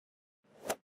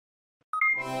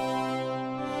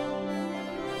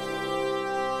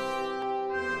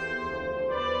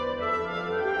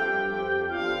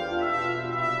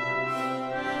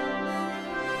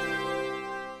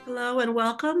Hello and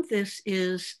welcome. This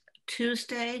is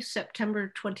Tuesday,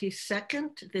 September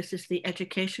 22nd. This is the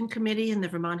Education Committee in the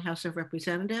Vermont House of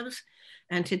Representatives.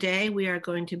 And today we are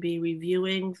going to be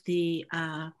reviewing the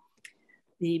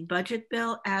budget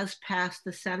bill as passed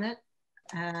the Senate.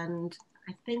 And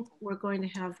I think we're going to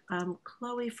have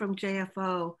Chloe from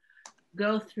JFO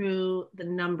go through the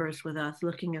numbers with us,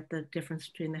 looking at the difference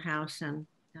between the House and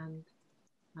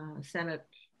Senate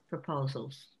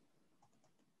proposals.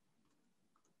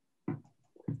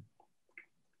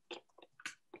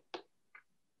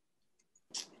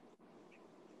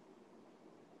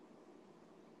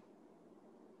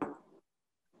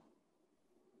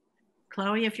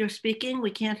 Chloe, if you're speaking,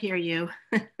 we can't hear you.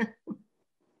 Oh,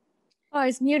 I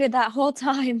was muted that whole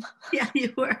time. Yeah,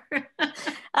 you were.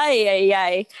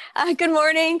 Good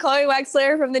morning, Chloe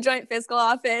Wexler from the Joint Fiscal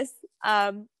Office.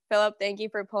 Philip, thank you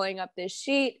for pulling up this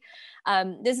sheet.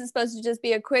 This is supposed to just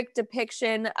be a quick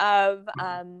depiction of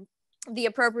the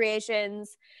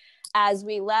appropriations as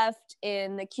we left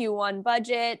in the Q1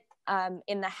 budget,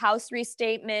 in the House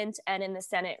restatement, and in the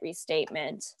Senate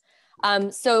restatement.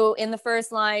 So in the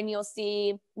first line, you'll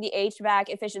see the HVAC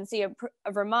efficiency of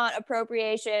Vermont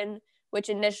appropriation, which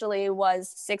initially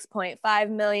was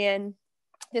 6.5 million.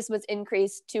 This was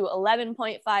increased to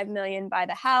 11.5 million by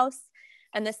the House,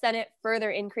 and the Senate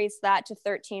further increased that to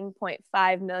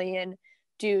 13.5 million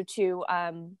due to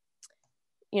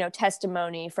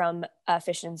testimony from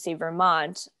Efficiency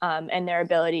Vermont and their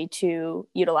ability to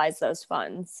utilize those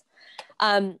funds.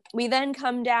 We then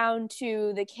come down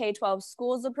to the K-12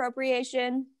 schools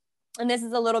appropriation, and this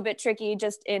is a little bit tricky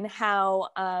just in how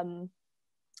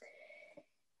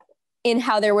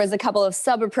there was a couple of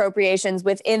sub-appropriations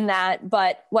within that,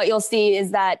 but what you'll see is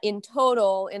that in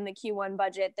total in the Q1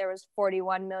 budget, there was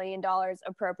 $41 million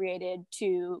appropriated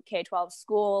to K-12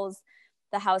 schools.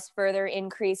 The House further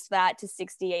increased that to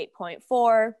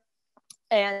 68.4,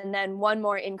 and then one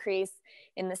more increase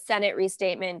in the Senate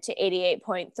restatement to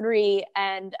 88.3.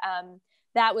 And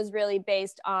that was really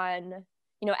based on,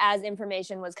 as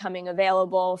information was coming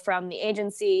available from the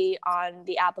agency on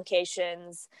the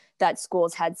applications that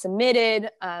schools had submitted,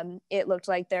 it looked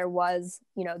like there was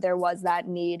that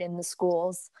need in the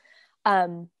schools.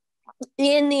 In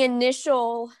the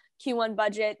initial Q1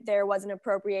 budget, there was an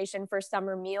appropriation for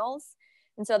summer meals.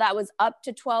 And so that was up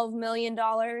to $12 million.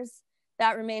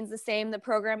 That remains the same. The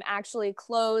program actually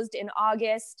closed in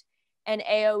August, and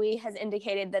AOE has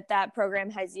indicated that that program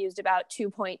has used about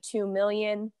 2.2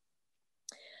 million.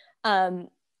 The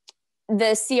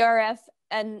CRF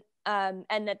and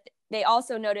that they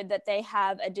also noted that they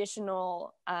have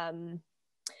additional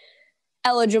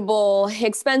eligible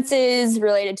expenses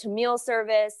related to meal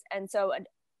service, and so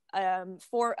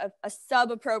for a sub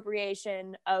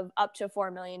appropriation of up to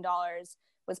 $4 million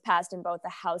was passed in both the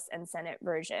House and Senate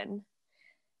version.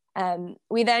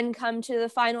 We then come to the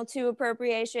final two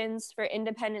appropriations for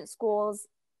independent schools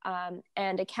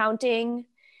and accounting.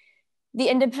 The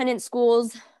independent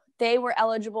schools, they were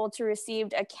eligible to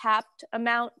receive a capped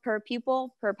amount per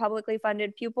pupil, per publicly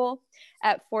funded pupil,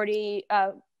 at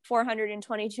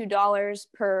 $422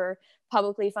 per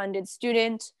publicly funded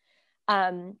student.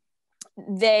 That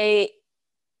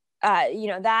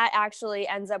actually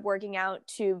ends up working out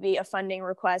to be a funding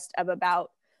request of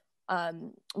about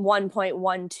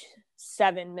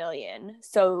 1.17 million.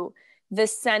 So the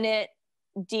Senate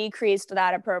decreased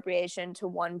that appropriation to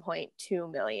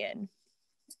 1.2 million.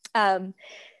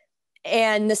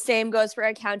 And the same goes for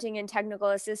accounting and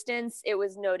technical assistance. It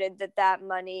was noted that that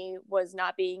money was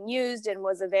not being used and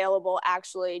was available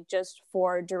actually just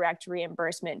for direct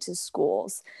reimbursement to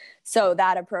schools. So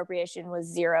that appropriation was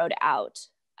zeroed out.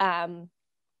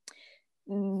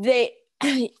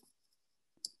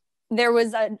 There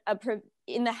was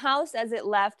in the House as it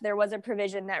left, there was a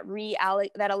provision that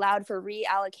allowed for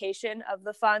reallocation of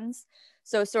the funds.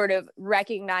 So sort of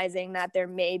recognizing that there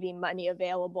may be money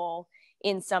available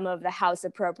in some of the House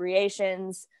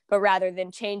appropriations, but rather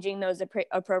than changing those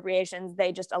appropriations,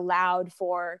 they just allowed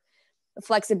for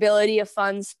flexibility of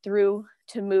funds to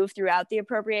move throughout the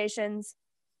appropriations.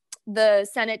 The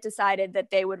Senate decided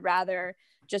that they would rather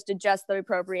just adjust the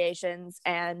appropriations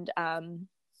and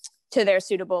to their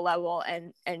suitable level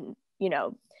and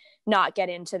not get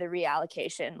into the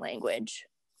reallocation language.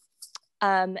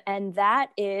 And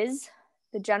that is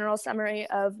the general summary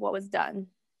of what was done.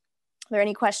 Are there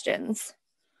any questions?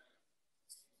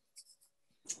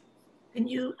 Can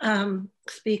you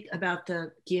speak about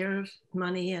the GEAR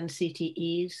money and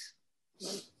CTEs?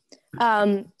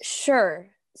 Sure.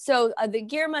 So the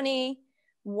GEAR money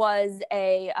was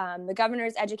the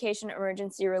Governor's Education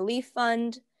Emergency Relief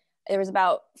Fund. There was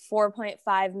about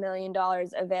 $4.5 million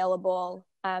available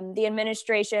The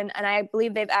administration, and I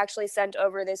believe they've actually sent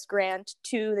over this grant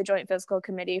to the Joint Fiscal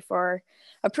Committee for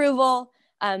approval,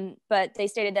 but they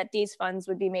stated that these funds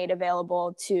would be made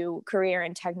available to career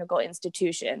and technical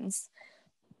institutions.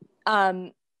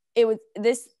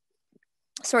 This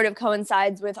sort of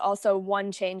coincides with also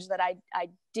one change that I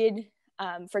did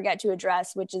forget to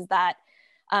address, which is that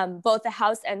both the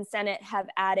House and Senate have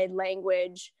added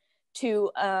language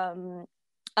to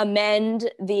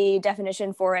amend the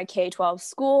definition for a K-12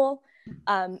 school,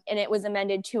 and it was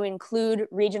amended to include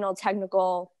regional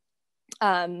technical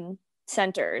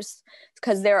centers,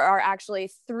 because there are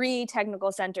actually 3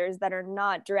 technical centers that are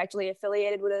not directly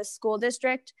affiliated with a school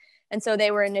district, and so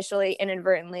they were initially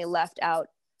inadvertently left out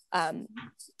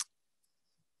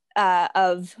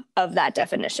of that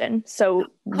definition. So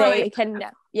they can,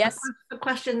 yes. The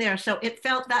question there. So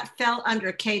that fell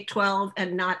under K-12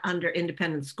 and not under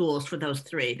independent schools for those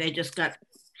 3. They just got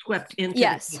swept into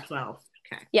K-12.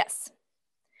 Okay. Yes.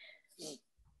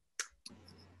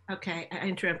 Okay, I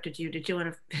interrupted you. Did you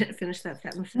want to finish that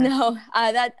sentence? No,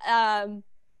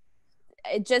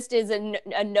 it just is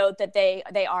a note that they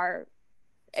are,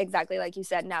 exactly like you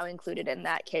said, now included in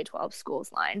that K-12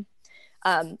 schools line.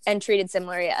 And treated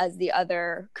similarly as the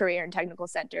other career and technical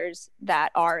centers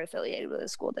that are affiliated with a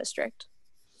school district.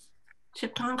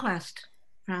 Chip Conquest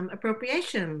from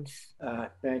Appropriations.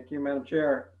 Thank you, Madam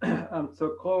Chair.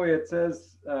 So Chloe, it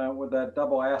says with that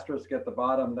double asterisk at the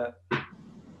bottom that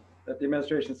the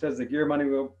administration says the GEAR money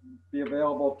will be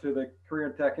available to the career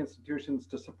and tech institutions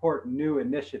to support new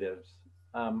initiatives.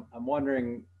 I'm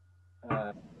wondering,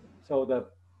 so the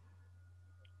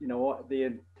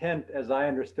intent, as I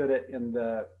understood it in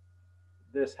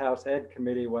this House Ed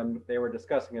committee when they were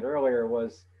discussing it earlier,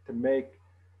 was to make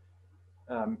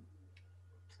them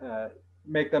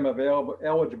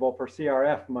eligible for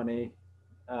CRF money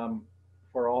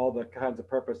for all the kinds of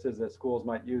purposes that schools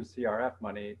might use CRF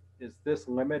money. Is this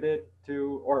limited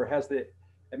to, or has the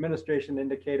administration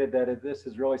indicated that this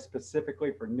is really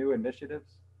specifically for new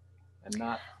initiatives and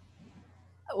not?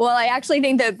 Well, I actually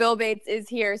think that Bill Bates is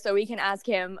here, so we can ask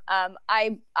him.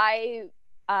 I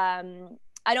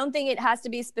don't think it has to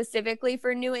be specifically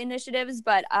for new initiatives,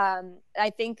 but I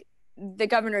think the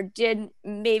governor did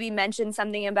maybe mention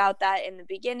something about that in the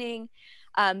beginning.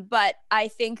 But I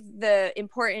think the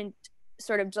important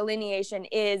sort of delineation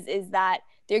is that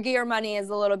their GEAR money is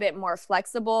a little bit more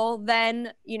flexible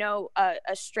than, a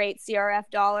straight CRF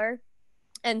dollar.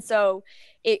 And so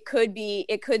it could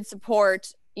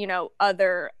support,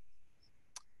 other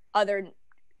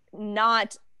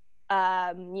not,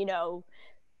 100%,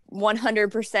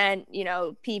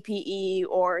 PPE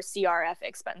or CRF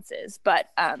expenses. But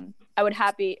I would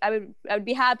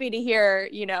be happy to hear,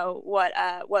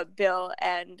 what Bill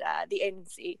and the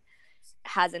agency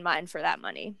has in mind for that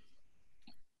money.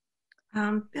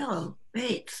 Bill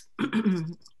Bates,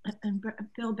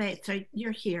 Bill Bates,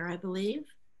 you're here, I believe.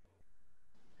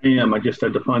 I am. I just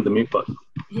had to find the mute button.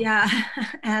 Yeah,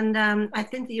 and I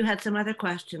think that you had some other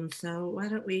questions, so why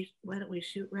don't we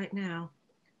shoot right now?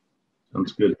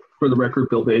 Sounds good. For the record,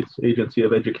 Bill Bates, Agency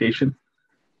of Education.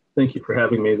 Thank you for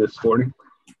having me this morning.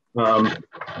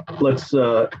 Let's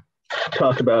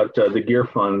talk about the GEAR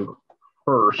fund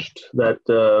first. That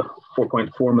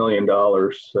 $4.4 million.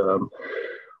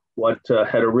 What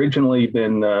had originally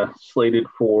been slated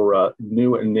for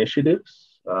new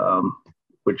initiatives,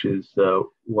 which is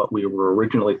what we were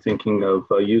originally thinking of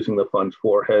using the funds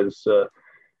for, has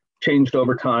changed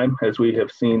over time as we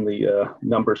have seen the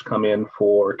numbers come in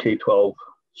for K-12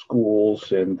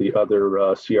 schools and the other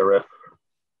CRF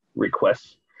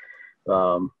requests.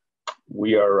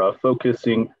 We are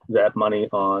focusing that money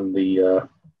on the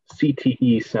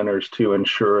CTE centers to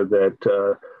ensure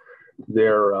that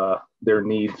their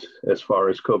needs as far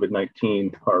as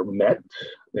COVID-19 are met.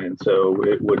 And so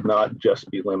it would not just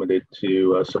be limited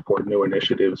to support new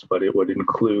initiatives, but it would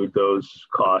include those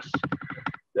costs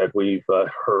that we've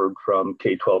heard from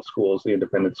K-12 schools, the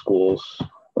independent schools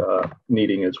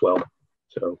needing as well.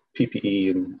 So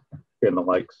PPE and the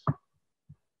likes.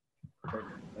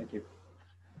 Thank you.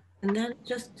 And then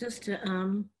just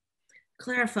to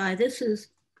clarify, this is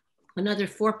another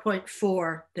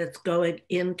 4.4 that's going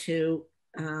into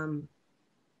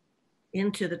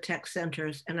the tech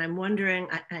centers. And I'm wondering,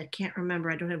 I can't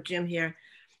remember, I don't have Jim here.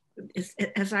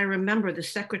 As I remember, the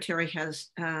secretary has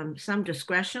some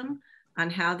discretion on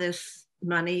how this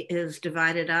money is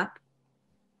divided up.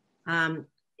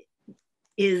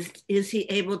 Is he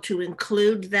able to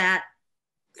include that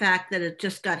fact that it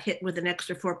just got hit with an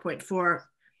extra 4.4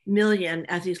 million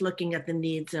as he's looking at the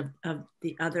needs of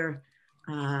the other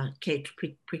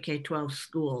pre-K-12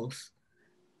 schools?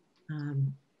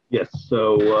 Yes,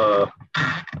 so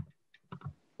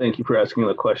thank you for asking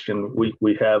the question.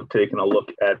 We have taken a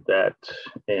look at that,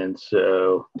 and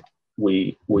so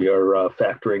we are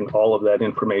factoring all of that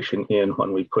information in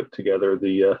when we put together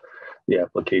the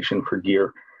application for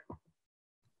gear.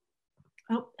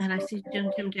 Oh, and I see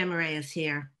Tim Demaray is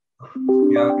here.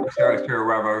 Yeah, sorry, Chair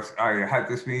Webb. I had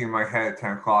this meeting in my head at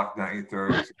 10 o'clock,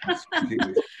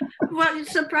 9:30. Well,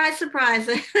 surprise, surprise.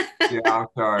 Yeah, I'm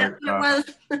sorry.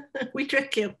 We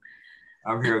trick you.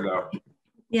 I'm here though.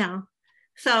 Yeah.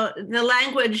 So the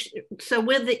language, so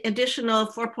with the additional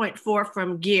 4.4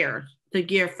 from gear, the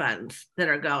gear funds that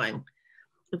are going,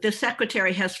 the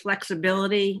secretary has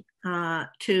flexibility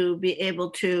to be able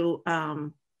to,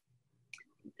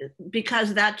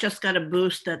 because that just got a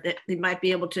boost, that he might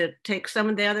be able to take some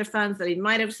of the other funds that he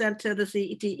might have sent to the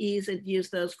CETEs and use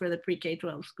those for the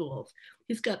pre-K-12 schools.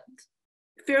 He's got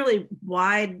fairly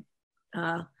wide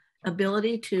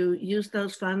ability to use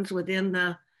those funds within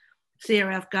the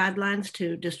CRF guidelines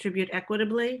to distribute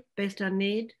equitably based on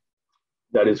need?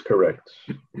 That is correct.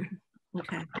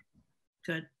 Okay,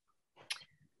 good.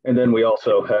 And then we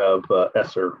also have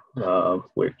ESSER,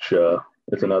 which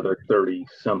is another 30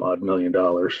 some odd million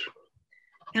dollars.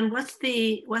 And what's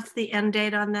the end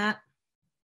date on that?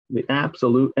 The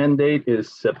absolute end date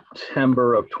is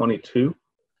September of 22.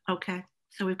 Okay,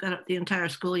 so we've got the entire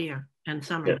school year and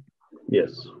summer. Yeah.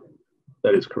 Yes,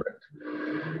 that is correct.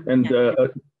 And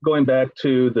going back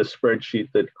to the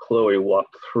spreadsheet that Chloe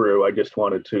walked through, I just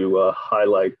wanted to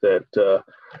highlight that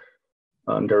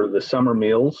under the summer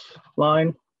meals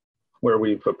line, where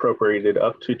we've appropriated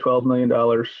up to $12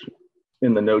 million,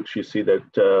 in the notes you see that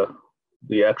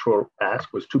the actual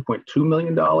ask was $2.2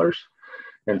 million.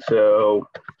 And so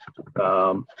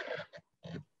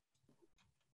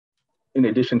in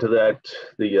addition to that,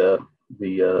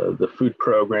 the food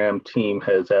program team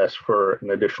has asked for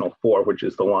an additional 4, which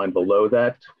is the line below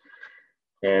that.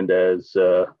 And as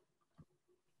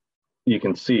you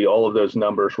can see, all of those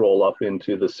numbers roll up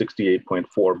into the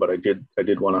 68.4, but I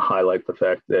did want to highlight the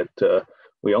fact that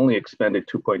we only expended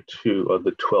 2.2 of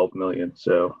the 12 million.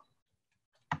 So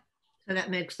that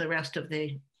makes the rest of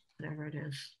the, whatever it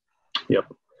is. Yep.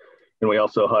 And we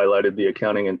also highlighted the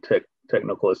accounting and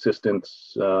technical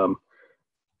assistance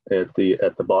at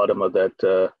the bottom of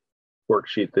that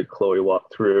worksheet that Chloe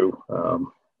walked through.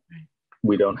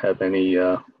 We don't have any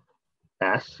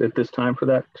asks at this time for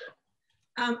that.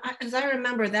 As I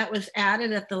remember, that was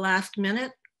added at the last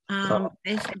minute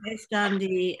based on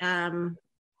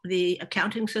the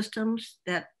accounting systems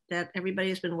that everybody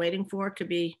has been waiting for to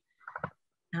be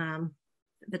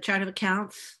the chart of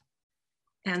accounts,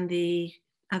 and the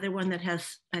other one that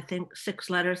has, I think, 6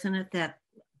 letters in it that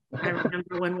I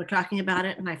remember when we're talking about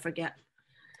it and I forget.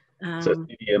 So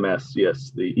EMS,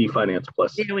 yes, the eFinance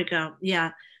Plus. There we go.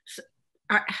 Yeah. So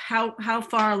how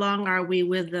far along are we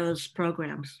with those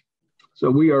programs? So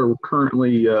we are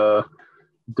currently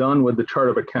done with the chart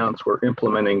of accounts. We're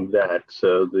implementing that.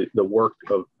 So the work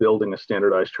of building a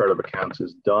standardized chart of accounts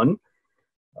is done.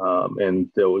 And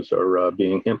those are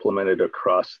being implemented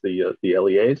across the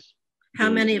LEAs. How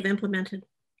many have implemented?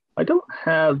 I don't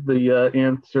have the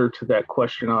answer to that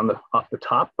question off the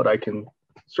top, but I can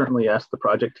certainly ask the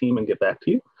project team and get back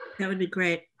to you. That would be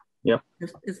great. Yep.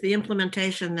 It's the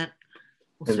implementation that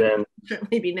will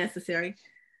certainly be necessary.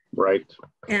 Right.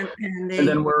 And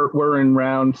then we're in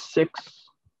round 6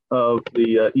 of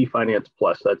the eFinance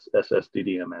Plus. That's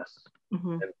SSDDMS.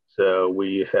 Mm-hmm. And so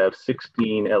we have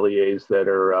 16 LEAs that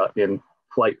are in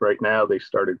flight right now. They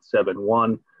started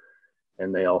 7/1,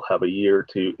 and they all have a year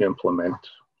to implement.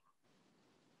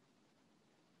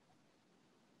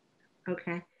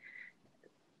 Okay.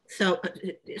 So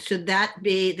should that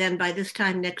be then by this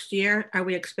time next year? Are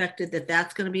we expected that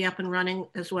that's going to be up and running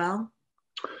as well?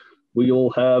 We'll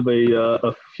have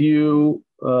a few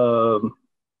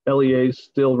LEAs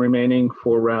still remaining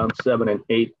for round 7 and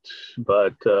 8,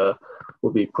 but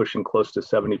we'll be pushing close to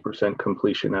 70%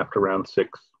 completion after round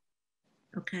 6.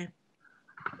 Okay.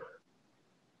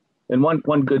 And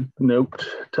one good note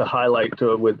to highlight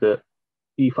with the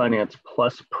eFinance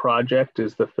Plus project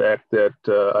is the fact that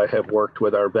I have worked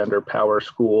with our vendor Power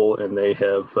School, and they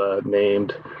have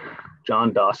named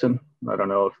John Dawson. I don't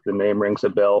know if the name rings a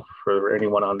bell for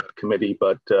anyone on the committee,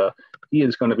 but he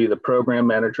is going to be the program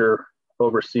manager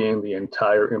overseeing the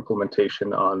entire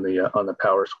implementation on the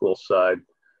Power School side,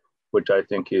 which I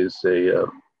think is a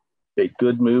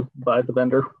good move by the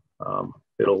vendor.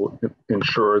 It'll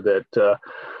ensure that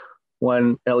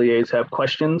when LEAs have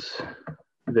questions,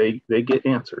 they get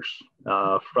answers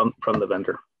from the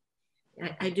vendor.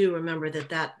 I do remember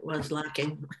that was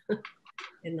lacking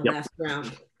in the last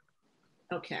round.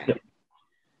 Okay. Yep.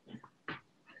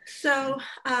 So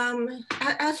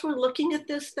as we're looking at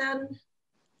this then,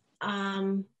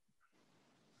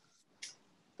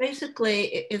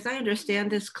 basically, as I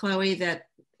understand this, Chloe, that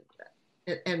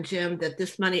and Jim, that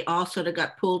this money all sort of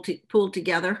got pooled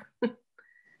together,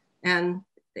 and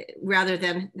rather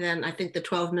than I think the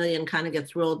 12 million kind of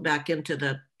gets rolled back into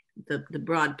the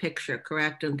broad picture,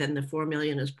 correct? And then the 4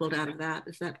 million is pulled out of that.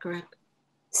 Is that correct?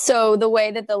 So the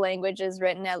way that the language is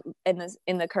written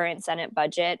in the current Senate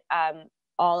budget,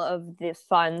 all of the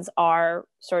funds are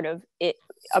sort of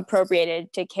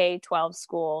appropriated to K-12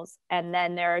 schools. And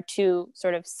then there are two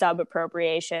sort of sub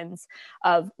appropriations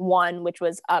of one, which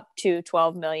was up to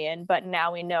 12 million, but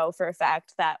now we know for a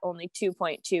fact that only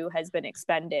 2.2 has been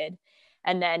expended.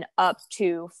 And then up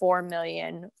to 4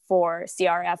 million for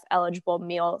CRF eligible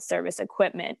meal service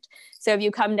equipment. So if you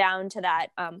come down to that,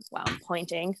 well,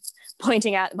 pointing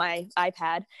at my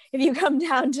iPad, if you come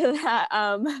down to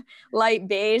that light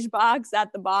beige box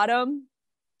at the bottom,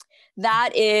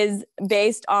 that is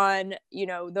based on, you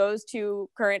know, those two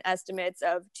current estimates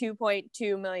of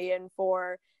 2.2 million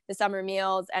for the summer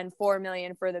meals and 4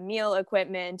 million for the meal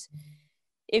equipment.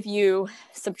 If you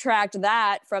subtract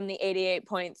that from the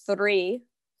 88.3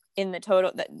 in the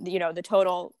total, you know, the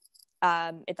total,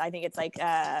 I think it's like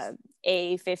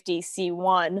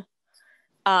A50C1,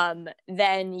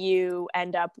 then you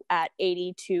end up at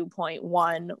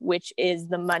 82.1, which is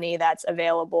the money that's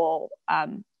available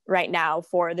right now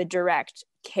for the direct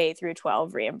K through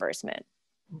 12 reimbursement.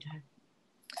 Okay.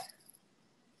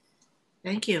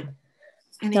 Thank you.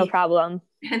 No problem.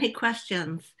 Any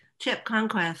questions? Chip,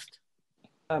 Conquest.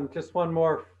 Just one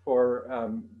more for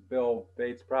Bill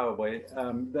Bates, probably.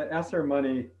 The ESSER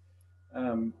money,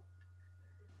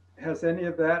 has any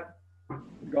of that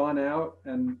gone out?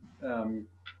 And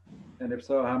if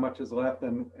so, how much is left?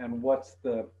 And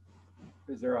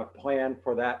is there a plan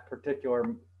for that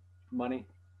particular money?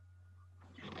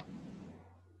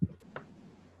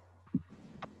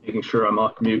 Making sure I'm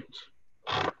off mute.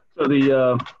 So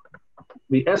the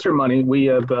ESSER money, we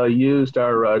have used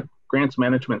our grants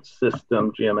management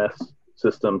system, GMS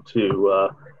system, to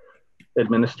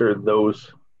administer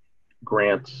those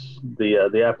grants.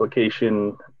 The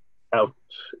application out,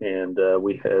 and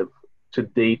we have to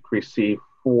date received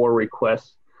 4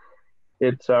 requests.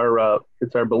 It's our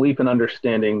belief and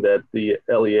understanding that the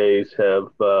LEAs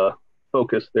have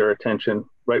focused their attention,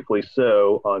 rightfully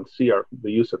so, on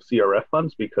the use of CRF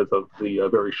funds because of the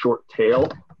very short tail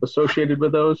associated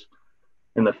with those,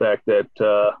 and the fact that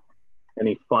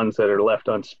any funds that are left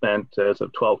unspent as of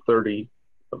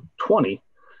 12/30/20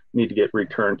 need to get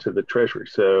returned to the Treasury.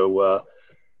 So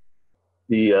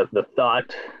the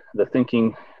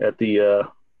thinking at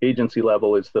the agency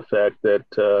level is the fact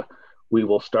that we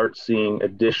will start seeing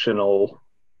additional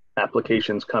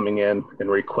applications coming in and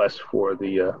requests for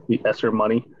the ESSER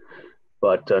money,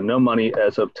 but no money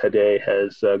as of today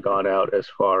has gone out as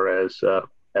far as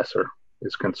ESSER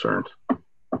is concerned.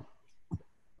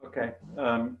 Okay.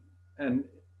 And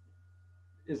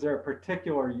is there a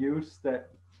particular use that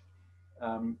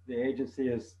the agency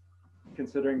is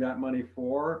considering that money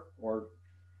for, or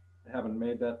haven't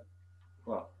made that?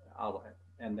 Well, I'll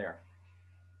end there.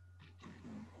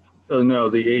 Oh, no,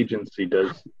 the agency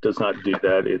does not do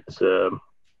that. It's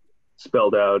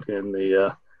spelled out in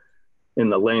the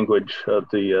language of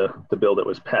the bill that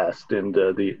was passed, and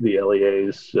the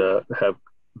LEAs have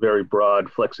very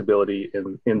broad flexibility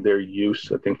in their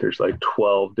use. I think there's like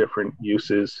 12 different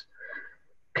uses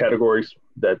categories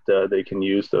that they can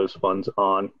use those funds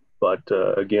on. But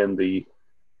again, the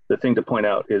thing to point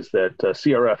out is that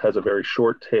CRF has a very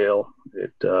short tail.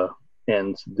 It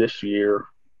ends this year,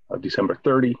 December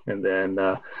 30, and then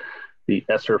the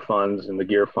ESSER funds and the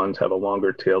GEAR funds have a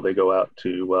longer tail. They go out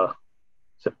to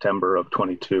September of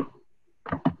 22.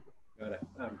 Got it.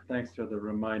 Thanks for the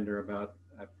reminder about,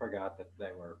 I forgot that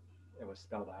it was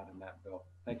spelled out in that bill.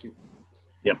 Thank you.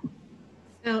 Yep.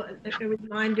 So a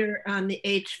reminder on the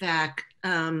HVAC.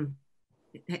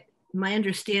 My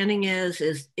understanding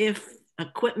is if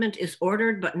equipment is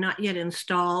ordered but not yet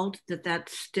installed, that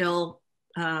still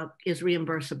is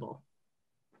reimbursable.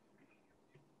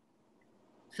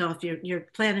 So if you're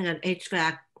planning an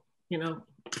HVAC,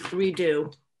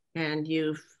 redo, and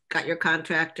you've got your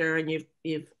contractor and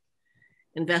you've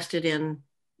invested in,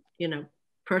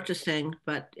 purchasing,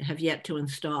 but have yet to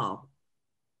install.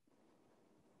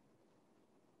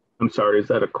 I'm sorry, is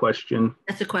that a question?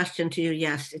 That's a question to you.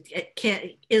 Yes,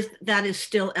 that is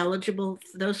still eligible.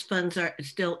 Those funds are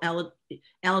still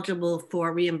eligible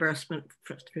for reimbursement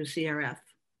through CRF.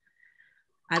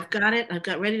 I've got it. I've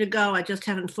got ready to go. I just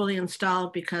haven't fully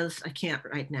installed because I can't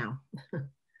right now,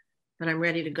 but I'm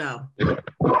ready to go.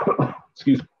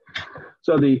 Excuse me.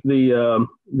 So the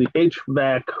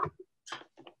HVAC,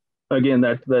 again,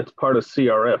 that's part of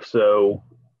CRF. So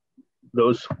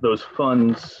those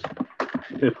funds,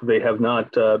 if they have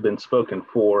not been spoken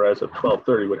for as of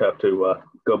 12/30, would have to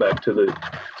go back to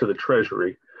the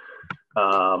Treasury.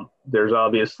 There's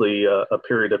obviously a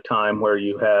period of time where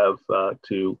you have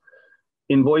to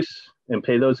invoice and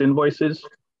pay those invoices,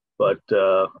 but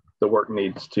the work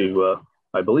needs to,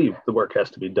 I believe the work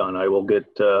has to be done. I will get.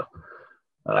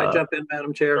 I jump in,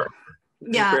 Madam Chair. Sure.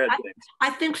 Yeah, I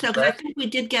think so, because I think we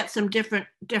did get some different,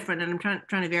 and I'm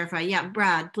trying to verify. Yeah,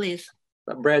 Brad, please.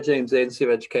 Brad James, Agency of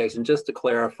Education. Just to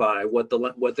clarify, what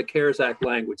the CARES Act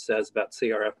language says about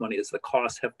CRF money is the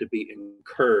costs have to be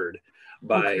incurred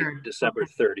by December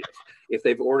 30th. If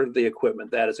they've ordered the equipment,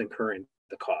 that is incurring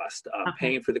the cost.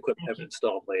 Paying for the equipment have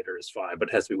installed later is fine, but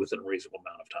it has to be within a reasonable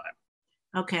amount of time.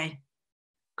 Okay.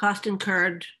 Cost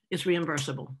incurred is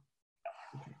reimbursable.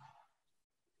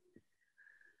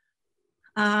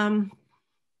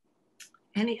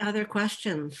 Any other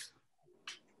questions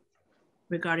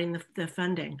regarding the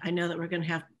funding? I know that we're going to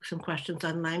have some questions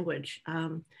on language.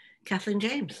 Kathleen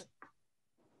James.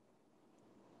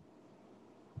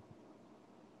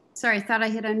 Sorry, I thought I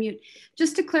hit unmute.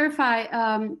 Just to clarify,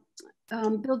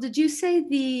 Bill, did you say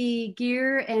the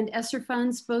GEAR and ESSER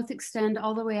funds both extend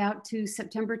all the way out to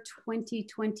September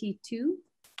 2022?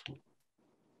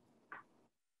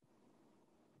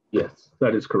 Yes,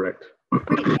 that is correct.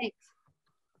 Great, thanks.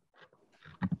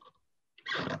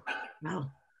 Wow.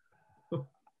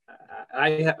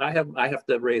 I have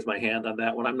to raise my hand on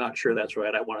that one. I'm not sure that's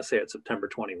right. I want to say it's September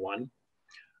 21,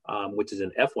 which is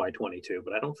in FY22,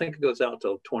 but I don't think it goes out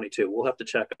till 22. We'll have to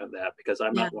check on that because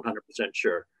I'm not 100%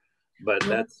 sure, but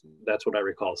that's what I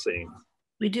recall seeing.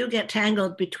 We do get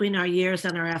tangled between our years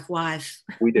and our FYs.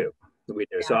 We do.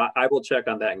 Yeah. So I will check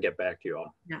on that and get back to you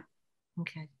all. Yeah.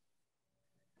 Okay.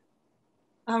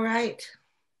 All right.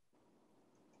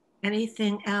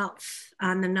 Anything else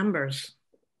on the numbers?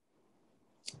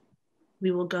 We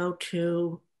will go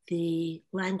to the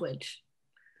language.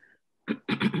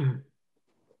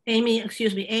 Amy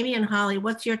and Holly,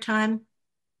 what's your time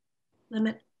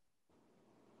limit?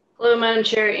 Hello, Madam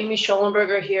Chair, Amy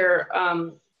Schollenberger here.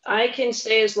 I can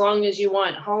stay as long as you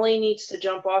want. Holly needs to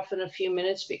jump off in a few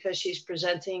minutes because she's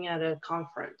presenting at a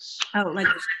conference. Oh, like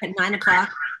at 9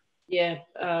 o'clock? Yeah,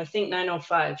 I think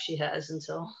 9:05 she has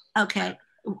until. Okay,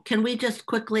 can we just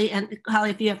quickly, and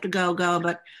Holly, if you have to go,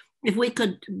 but if we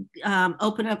could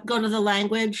open up, go to the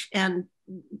language and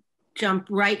jump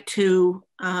right to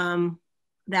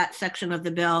that section of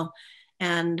the bill.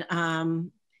 And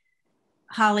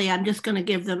Holly, I'm just going to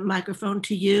give the microphone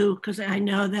to you because I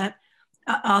know that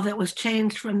all that was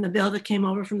changed from the bill that came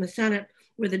over from the Senate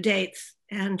were the dates,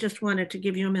 and just wanted to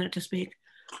give you a minute to speak.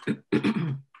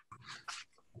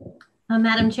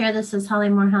 Madam Chair, this is Holly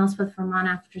Morehouse with Vermont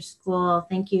After School.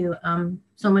 Thank you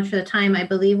so much for the time. I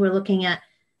believe we're looking at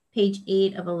page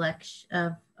 8 of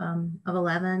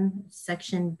 11,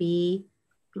 section B.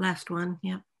 Last one,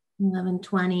 yeah.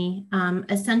 1120.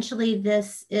 Essentially,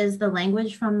 this is the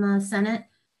language from the Senate.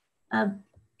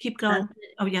 Keep going.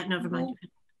 Oh yeah, never mind.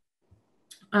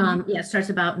 Yeah, it starts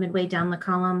about midway down the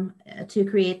column to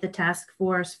create the task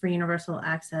force for universal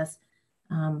access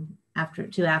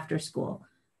after school.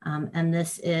 And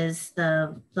this is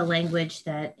the language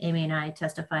that Amy and I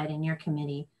testified in your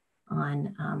committee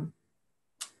on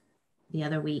the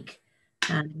other week.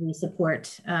 And we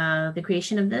support the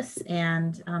creation of this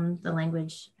and the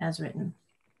language as written.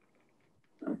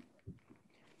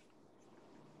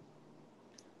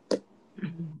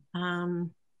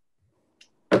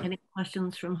 Any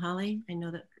questions from Holly? I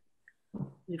know that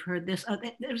we've heard this.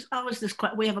 There's always this,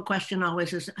 we have a question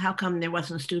always is, how come there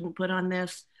wasn't a student put on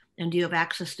this? And do you have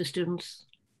access to students?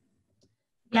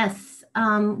 Yes,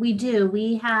 we do.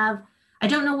 We have, I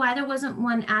don't know why there wasn't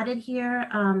one added here.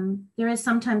 There is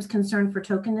sometimes concern for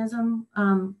tokenism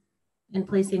in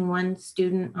placing one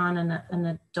student on an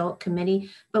adult committee,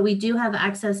 but we do have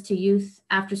access to youth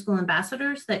after school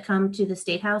ambassadors that come to the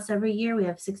State House every year. We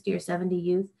have 60 or 70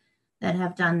 youth that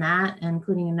have done that,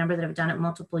 including a number that have done it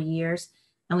multiple years.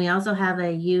 And we also have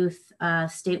a youth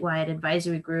statewide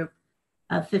advisory group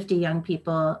of 50 young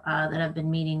people that have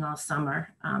been meeting all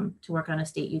summer to work on a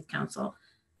state youth council.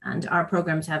 And our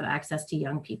programs have access to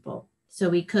young people. So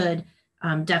we could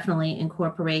definitely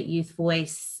incorporate youth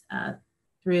voice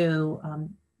through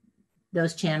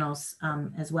those channels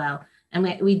as well. And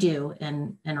we do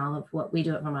in all of what we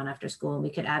do at Vermont After School.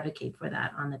 We could advocate for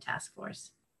that on the task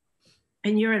force.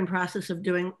 And you're in process of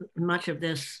doing much of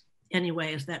this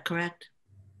anyway, is that correct?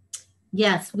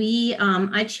 Yes,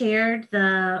 I chaired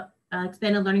the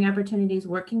Expanded Learning Opportunities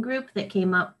Working Group that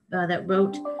came up, that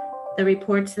wrote the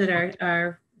reports that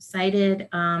are cited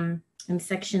in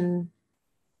section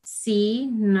C,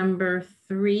 number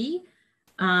 3.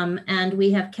 And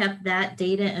we have kept that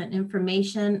data and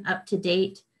information up to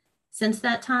date since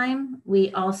that time.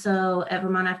 We also at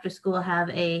Vermont After School have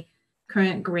a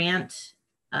current grant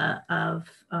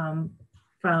from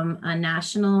a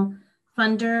national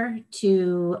funder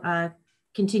to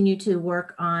continue to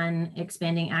work on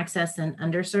expanding access in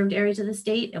underserved areas of the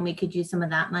state. And we could use some of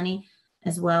that money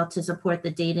as well to support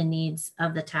the data needs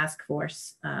of the task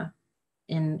force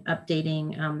in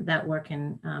updating that work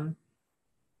and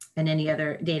any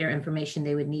other data information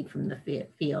they would need from the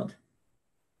field.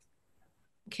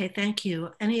 Okay, thank you.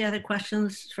 Any other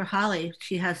questions for Holly?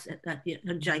 She has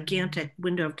a gigantic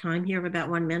window of time here of about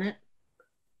 1 minute.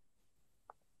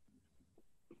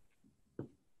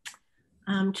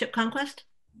 Chip Conquest?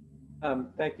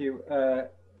 Thank you.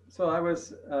 So I was,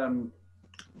 to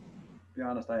be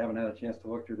honest, I haven't had a chance to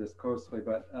look through this closely,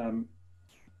 but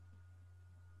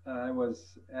I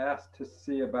was asked to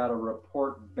see about a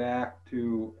report back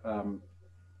to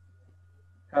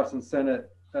House and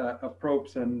Senate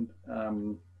approps and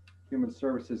Human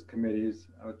Services committees.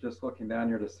 I was just looking down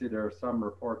here to see there are some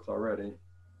reports already.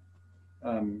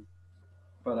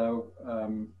 But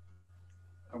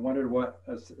I wondered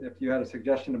if you had a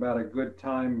suggestion about a good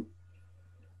time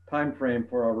frame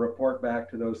for a report back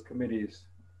to those committees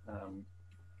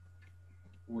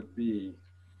would be.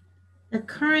 The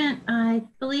current, I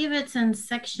believe it's in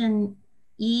section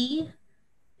E,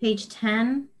 page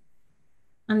 10,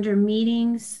 under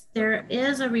meetings. There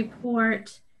is a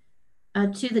report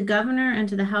to the governor and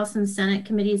to the House and Senate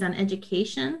committees on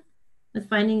education with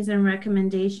findings and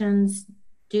recommendations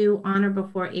due on or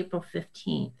before April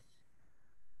 15th.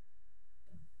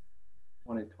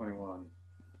 2021.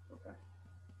 Okay.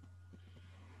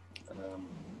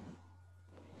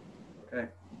 Okay.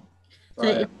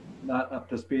 So I'm not up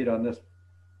to speed on this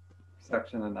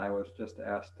section, and I was just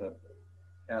asked to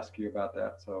ask you about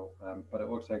that. So, but it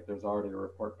looks like there's already a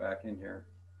report back in here.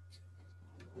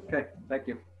 Okay, thank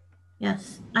you.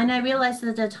 Yes, and I realize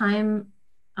that the time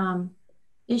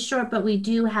is short, but we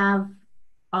do have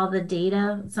all the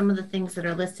data. Some of the things that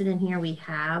are listed in here we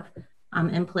have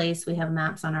in place. We have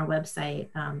maps on our website.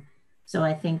 So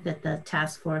I think that the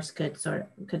task force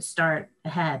could start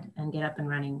ahead and get up and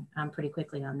running pretty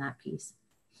quickly on that piece.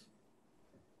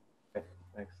 Okay,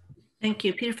 thanks. Thank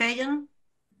you. Peter Fagan?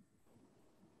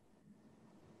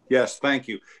 Yes, thank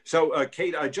you. So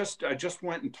Kate, I just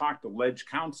went and talked to Ledge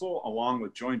Council along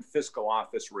with Joint Fiscal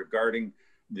Office regarding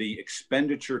the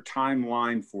expenditure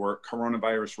timeline for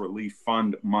coronavirus relief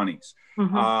fund monies.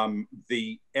 Mm-hmm.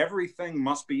 Everything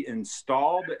must be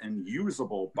installed and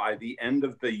usable by the end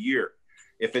of the year.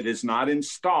 If it is not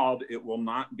installed, it will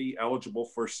not be eligible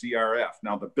for CRF.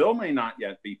 Now, the bill may not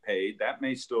yet be paid. That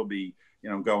may still be,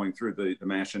 going through the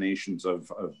machinations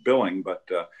of billing, but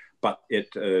an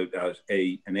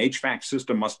HVAC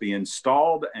system must be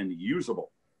installed and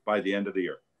usable by the end of the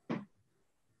year.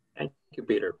 Thank you,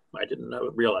 Peter. I didn't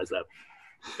realize that.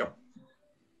 Yep.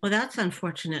 Well, that's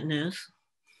unfortunate news.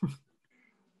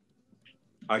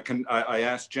 I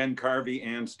asked Jen Carvey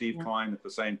and Steve Klein at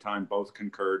the same time, both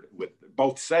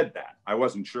said that. I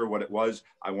wasn't sure what it was.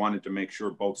 I wanted to make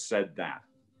sure both said that.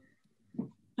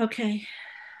 Okay.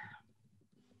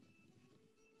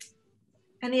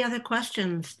 Any other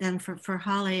questions then for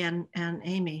Holly and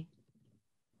Amy?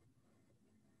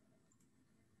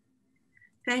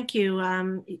 Thank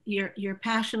you. Your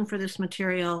passion for this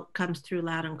material comes through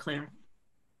loud and clear.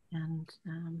 And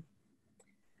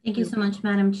thank you so much,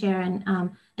 Madam Chair.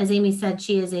 And as Amy said,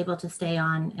 she is able to stay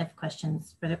on if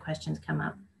further questions come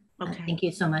up. Okay. Thank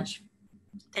you so much.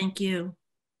 Thank you.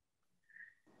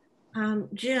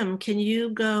 Jim, can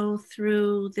you go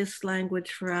through this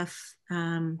language for us?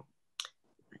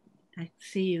 I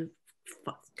see you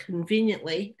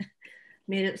conveniently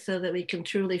made it so that we can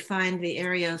truly find the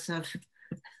areas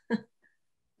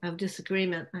of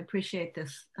disagreement. I appreciate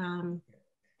this.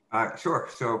 Sure.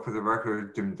 So for the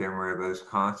record, Jim Demery, Ledge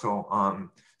Council.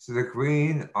 So the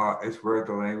green is where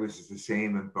the language is the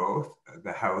same in both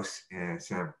the House and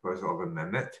Senate proposal of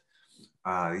amendment.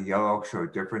 The yellow show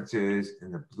differences,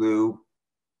 and the blue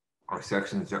are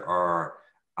sections that are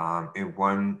in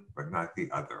one but not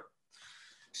the other.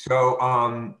 So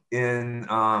in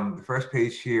the first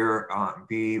page here,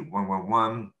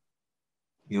 B111,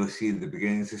 you'll see the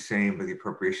beginning is the same, but the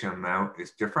appropriation amount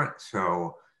is different.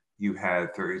 So you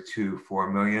had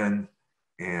 32.4 million,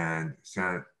 and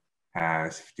Senate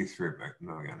has 53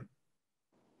 million.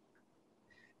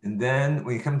 And then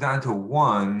when you come down to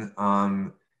 1,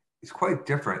 it's quite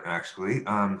different actually.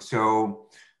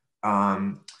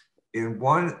 In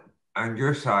 1, on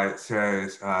your side, it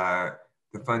says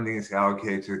the funding is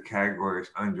allocated to the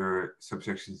categories under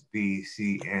subsections B,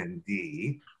 C, and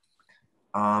D.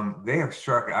 They have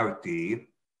struck out D.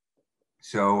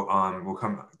 So we'll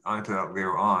come on to that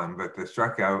later on, but the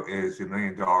struck out is $1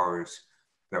 million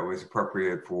that was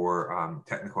appropriated for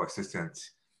technical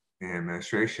assistance in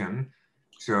administration.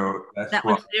 So that's that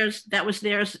was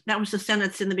theirs. That was the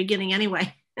sentence in the beginning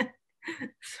anyway.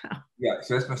 So. Yeah,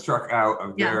 so that's been struck out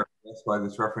of their, that's why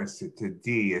this reference to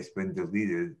D has been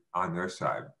deleted on their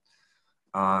side.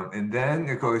 And then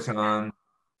it goes on,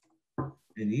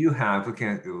 and you have, looking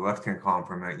at the left-hand column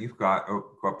for a minute, you've got,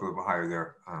 oh, go up a little higher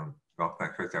there. Well,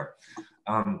 thanks, right there.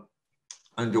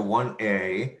 Under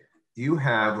 1A, you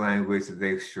have language that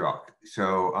they've struck.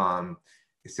 So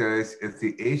it says, if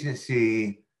the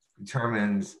agency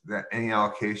determines that any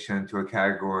allocation to a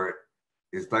category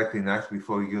is likely not to be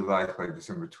fully utilized by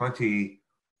December 20,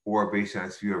 or based on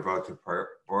its view of relative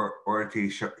priority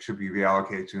should be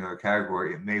reallocated to another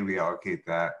category, it may reallocate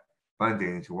that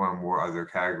funding to one or more other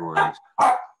categories.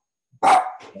 I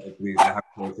believe that have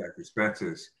project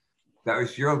expenses. That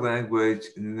was your language,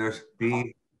 and then there's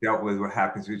B, dealt with what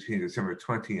happens between December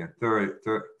 20 and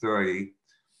 30,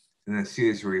 and then C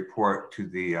is a report to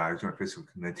the Joint Fiscal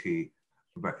Committee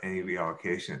about any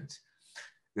reallocations.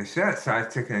 The Senate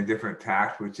side's taking a different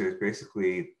tack, which is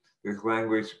basically there's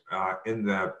language in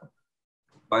the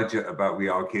budget about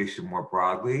reallocation more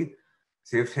broadly.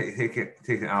 So they've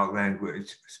taken out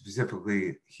language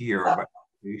specifically here about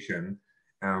allocation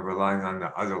and relying on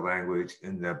the other language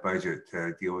in the budget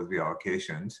to deal with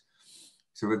reallocations.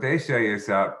 So what they say is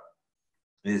that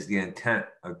is the intent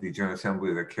of the General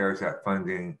Assembly that CARES Act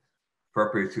funding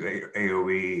appropriate to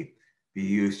AOE be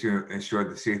used to ensure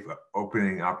the safe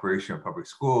opening operation of public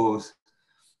schools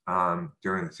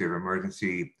during the state of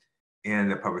emergency,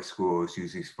 and the public schools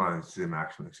use these funds to the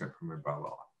maximum extent permitted by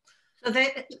law. So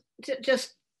they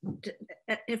just,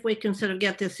 if we can sort of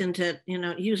get this into, you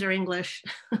know, user English,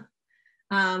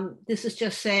 this is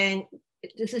just saying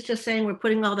we're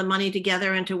putting all the money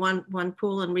together into one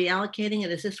pool and reallocating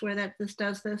it. Is this where this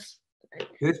does this?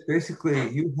 This basically,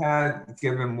 you had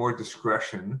given more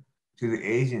discretion to the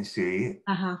agency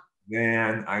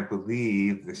than I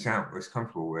believe the Senate was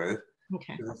comfortable with.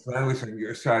 Okay. So the language on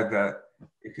your side that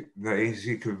the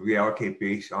agency could reallocate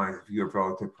based on its view of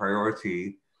relative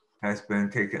priority has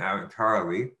been taken out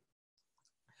entirely.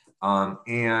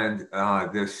 And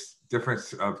this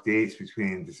difference of dates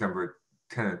between December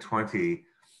 10 and 20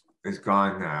 is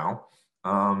gone now.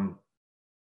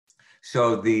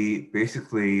 So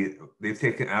basically they've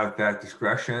taken out that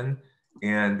discretion,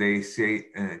 and they say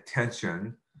an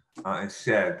intention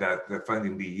instead that the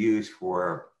funding be used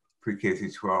for pre-K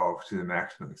through 12 to the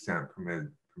maximum extent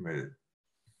permitted.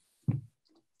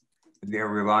 They're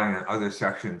relying on other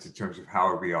sections in terms of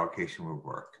how a reallocation would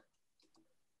work.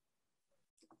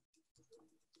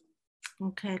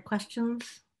 Okay,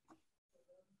 questions?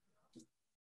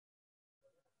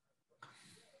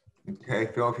 Okay,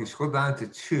 Phil, if you scroll down to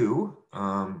 2,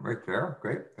 right there,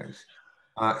 great, thanks.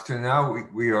 So now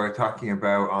we are talking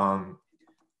about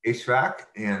HVAC,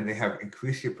 and they have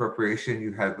increased the appropriation.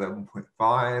 You had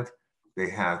 11.5, they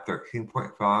have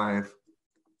 13.5.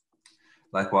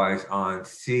 Likewise on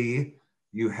C,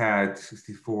 you had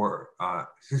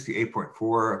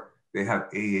 68.4, they have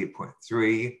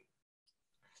 88.3.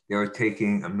 They were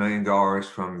taking $1 million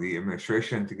from the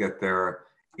administration to get there,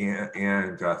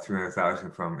 and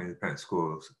 300,000 from independent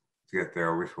schools to get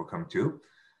there, which we'll come to.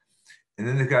 And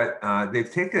then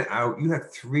they've taken out, you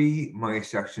have 3 money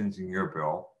sections in your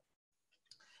bill.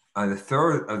 The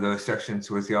third of those sections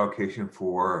was the allocation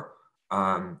for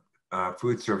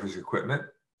food service equipment.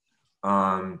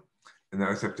 And that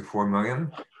was up to 4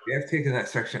 million. They have taken that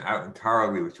section out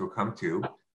entirely, which we'll come to.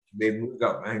 They moved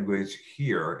up language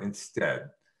here instead.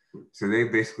 So they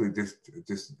basically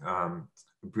just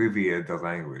abbreviated the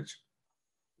language.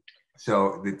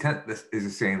 So the intent is the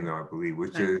same though, I believe,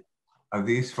 which is of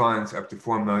these funds up to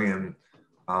 4 million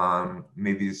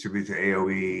may be distributed to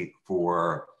AOE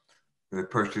for the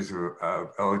purchase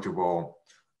of eligible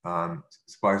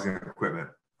supplies and equipment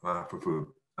for food.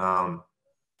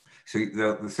 So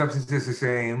the substance is the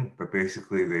same, but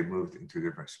basically they moved into a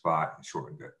different spot and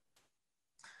shortened it.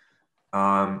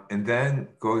 And then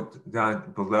go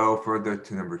down below further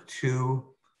to number 2.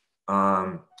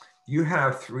 You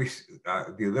have 3,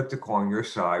 the elliptical on your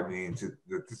side means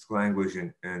that this language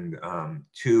in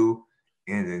 2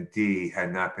 and in D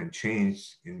had not been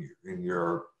changed in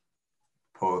your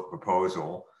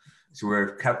proposal. So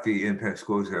we've kept the independent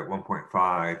schools at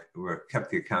 1.5, we've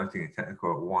kept the accounting and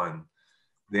technical at 1.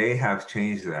 They have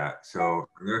changed that. So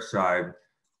on their side,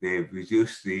 they've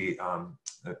reduced the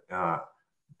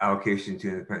allocation to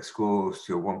independent schools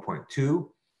to 1.2.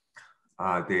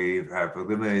 They have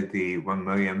eliminated the 1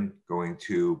 million going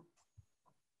to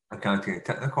accounting and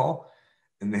technical,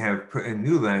 and they have put in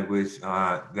new language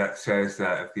that says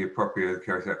that if the appropriated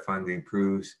CARES Act funding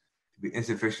proves to be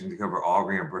insufficient to cover all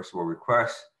reimbursable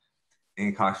requests,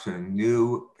 any cost to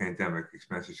new pandemic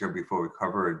expenses shall be fully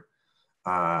covered,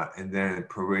 and then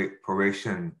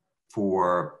proration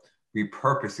for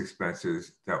repurposed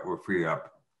expenses that were freed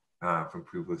up from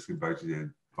previously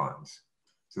budgeted funds.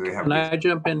 So they have. Can I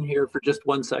jump in here for just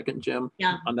 1 second, Jim?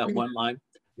 Yeah. On that one line.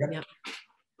 Yep.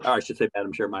 Oh, I should say,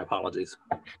 Madam Chair, my apologies.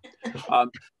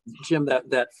 Jim,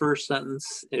 that first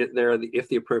sentence there, if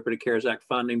the appropriate CARES Act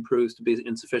funding proves to be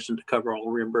insufficient to cover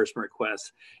all reimbursement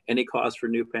requests, any cost for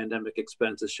new pandemic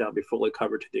expenses shall be fully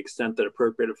covered to the extent that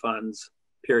appropriated funds,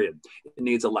 period. It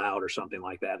needs allowed or something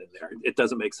like that in there. It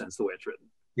doesn't make sense the way it's written.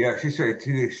 Yeah, she said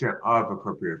to the extent of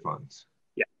appropriate funds.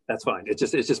 Yeah, that's fine. It's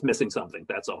just missing something.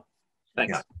 That's all.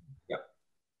 Thanks. Yeah.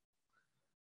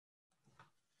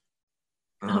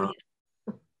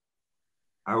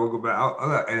 I will go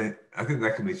back. And I think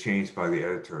that can be changed by the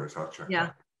editors. I'll check.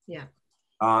 Yeah, yeah.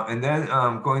 And then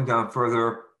going down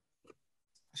further,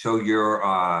 so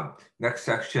your next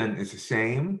section is the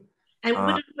same. And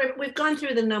we've gone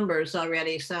through the numbers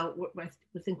already, so we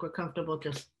think we're comfortable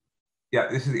just. Yeah,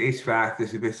 this is the HVAC.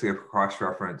 This is basically a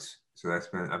cross-reference, so that's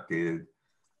been updated.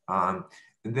 And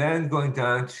then going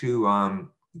down to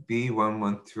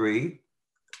B113.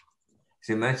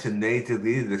 So you mentioned they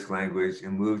deleted this language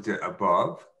and moved it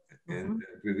above in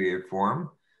abbreviated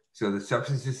form. So the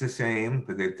substance is the same,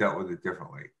 but they've dealt with it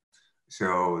differently.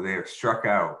 So they have struck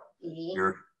out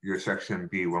your section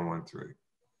B113.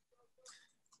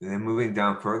 And then moving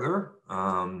down further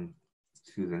to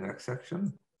the next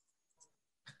section.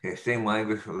 Okay, same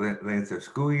language for length of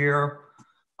school year.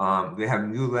 They have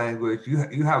new language.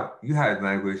 You had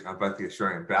language about the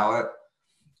Australian ballot.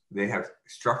 They have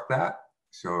struck that.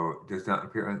 So it does not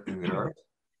appear in there.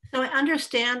 So I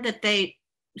understand that they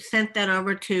sent that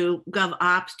over to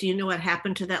GovOps. Do you know what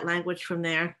happened to that language from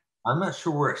there? I'm not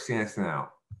sure where it stands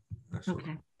now. Sure.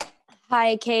 Okay.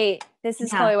 Hi, Kate. This is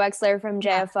Chloe Wexler from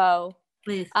JFO.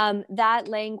 Please. That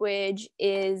language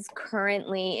is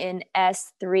currently in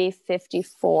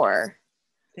S354.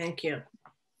 Thank you.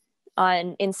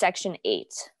 In section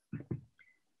 8.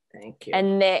 Thank you.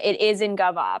 And it is in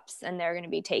GovOps, and they're going to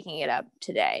be taking it up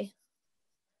today.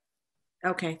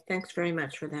 Okay, thanks very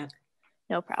much for that.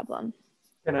 No problem.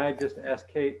 Can I just ask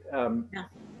Kate,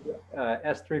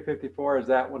 S354, is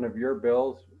that one of your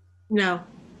bills? No.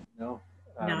 No?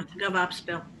 No, it's a GovOps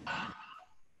bill.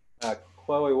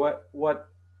 Chloe, what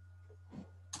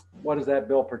does that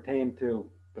bill pertain to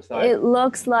besides? It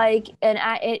looks like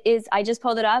it is, I just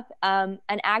pulled it up, an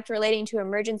act relating to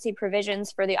emergency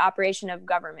provisions for the operation of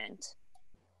government.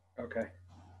 Okay.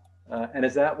 And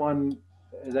is that one,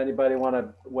 does anybody want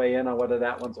to weigh in on whether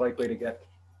that one's likely to get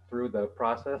through the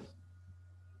process?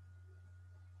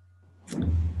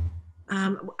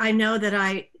 I know that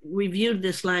I reviewed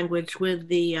this language with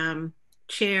the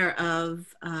chair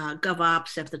of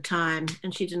GovOps at the time,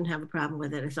 and she didn't have a problem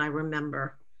with it, as I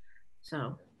remember.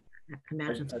 So I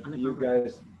imagine. Do you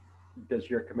guys, does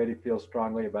your committee feel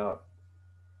strongly about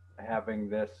having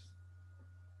the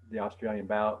Australian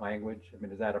ballot language? I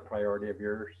mean, is that a priority of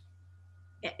yours?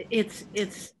 It's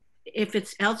if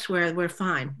it's elsewhere, we're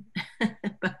fine.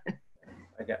 But,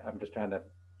 I'm just trying to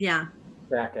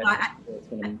track it. It's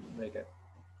going to make it.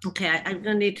 Okay, I'm going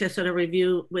to need to sort of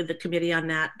review with the committee on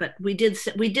that, but we did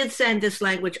send this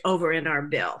language over in our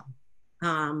bill.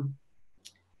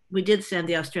 We did send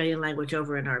the Australian language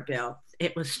over in our bill.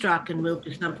 It was struck and moved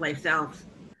to someplace else.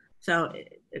 So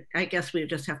I guess we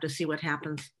just have to see what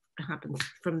happens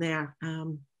from there.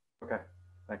 Okay,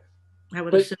 thanks. I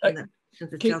would assume that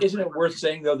since it's isn't it worth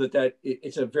saying though that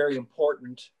it's a very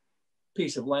important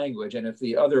piece of language, and if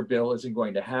the other bill isn't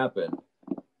going to happen,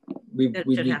 we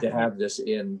need to have this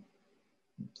in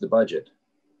the budget.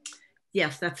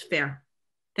 Yes, that's fair.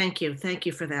 Thank you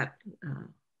for that.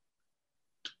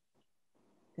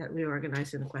 That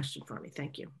reorganizing the question for me.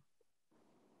 Thank you.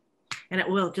 And it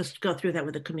will just go through that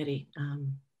with the committee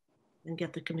and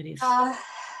get the committees.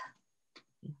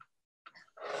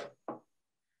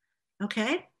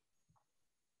 Okay.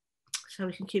 So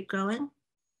we can keep going.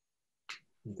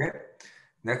 Okay.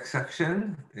 Next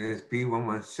section is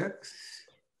B116.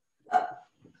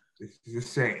 It's the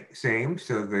same.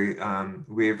 So the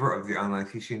waiver of the online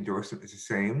teaching endorsement is the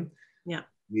same. Yeah.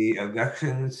 The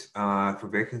elections for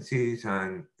vacancies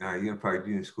on Unified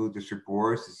Union School District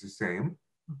boards is the same.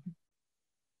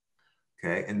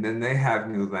 Okay, and then they have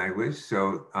new language.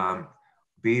 So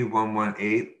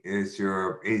B118 is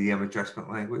your ADM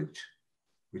adjustment language,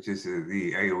 which is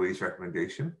the AOE's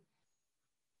recommendation.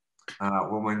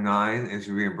 119 is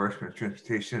reimbursement of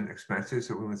transportation expenses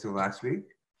that we went through last week.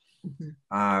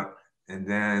 And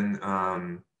then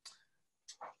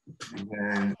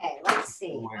okay, let's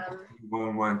see.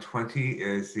 120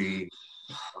 is the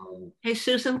hey,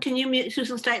 Susan, can you mute?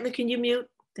 Susan Steitler, can you mute?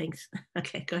 Thanks.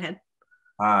 Okay, go ahead.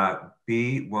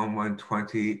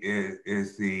 B1120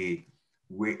 is the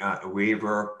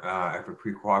waiver if a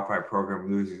pre-qualified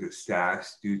program loses its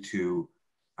status due to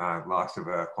loss of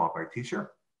a qualified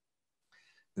teacher.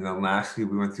 And then lastly,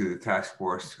 we went through the task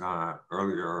force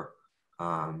earlier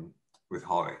with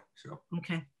Holly. So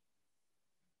okay.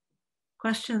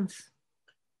 Questions?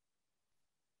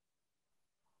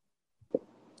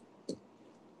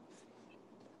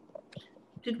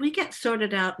 Did we get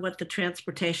sorted out what the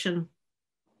transportation,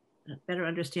 better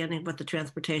understanding of what the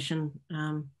transportation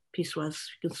piece was?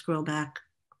 You can scroll back.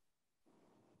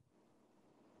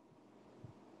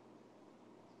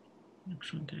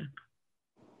 Next one, Derek.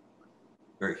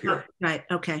 Right here. Oh, right,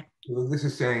 okay. What this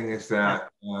is saying is that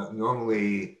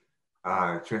normally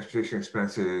transportation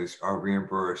expenses are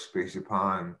reimbursed based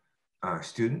upon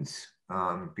students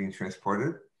being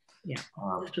transported. Yeah,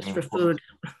 this was for food.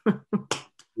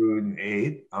 Food and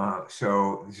aid.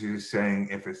 So this is saying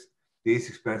if it's these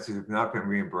expenses have not been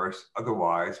reimbursed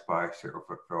otherwise by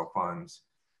federal funds,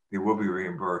 they will be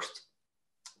reimbursed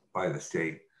by the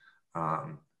state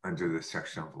under this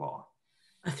section of law.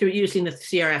 Through using the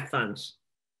CRF funds.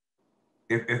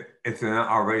 If they're not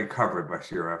already covered by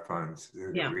CRF funds,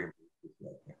 they're reimbursed.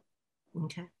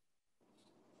 Okay.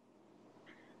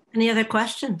 Any other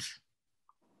questions?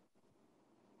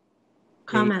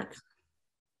 Comments?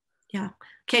 Yeah,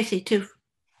 Casey too.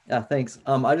 Yeah, thanks.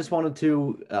 I just wanted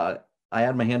to, I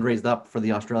had my hand raised up for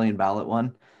the Australian ballot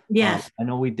one. Yes. I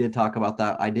know we did talk about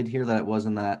that. I did hear that it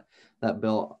wasn't that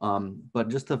bill, but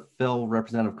just to fill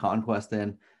Representative Conquest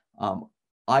in,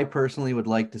 I personally would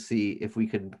like to see if we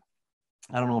could,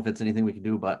 I don't know if it's anything we could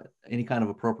do, but any kind of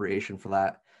appropriation for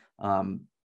that. And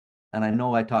I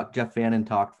know Jeff Fannin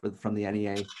talked from the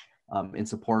NEA in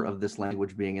support of this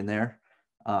language being in there.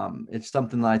 It's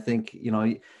something that I think,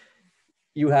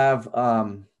 you have,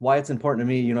 why it's important to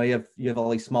me, you have all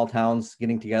these small towns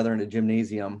getting together in a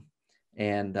gymnasium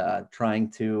and trying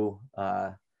to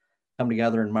come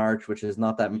together in March, which is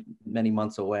not that many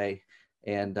months away.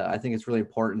 And I think it's really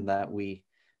important that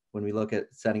when we look at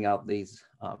setting out these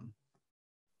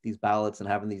ballots and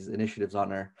having these initiatives on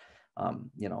there,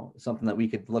 something that we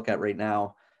could look at right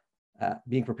now,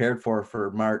 being prepared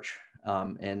for March,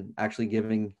 and actually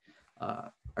giving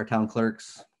our town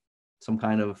clerks some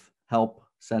kind of help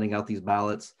sending out these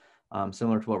ballots,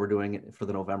 similar to what we're doing for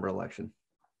the November election.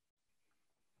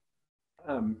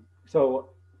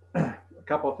 So a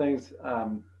couple of things.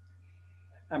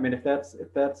 I mean, if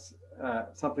that's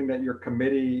something that your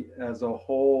committee as a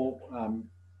whole,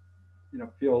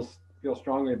 feels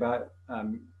strongly about,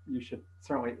 you should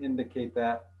certainly indicate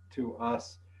that to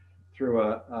us through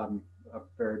a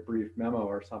very brief memo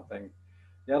or something.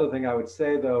 The other thing I would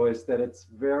say, though, is that it's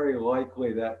very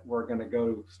likely that we're going to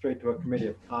go straight to a committee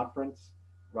of conference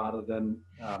rather than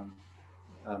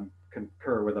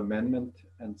concur with amendment.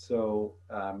 And so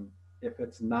if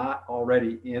it's not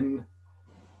already in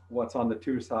what's on the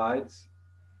two sides,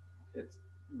 it's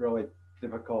really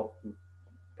difficult and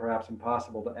perhaps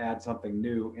impossible to add something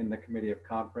new in the committee of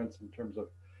conference in terms of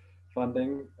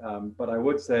funding. But I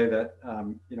would say that,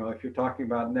 if you're talking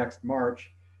about next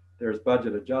March, there's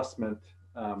budget adjustment,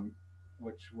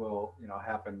 which will,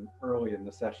 happen early in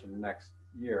the session next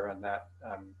year. And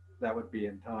that would be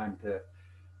in time to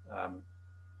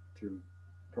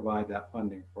provide that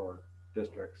funding for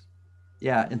districts.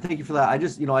 Yeah, and thank you for that. I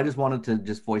just wanted to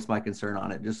just voice my concern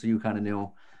on it, just so you kind of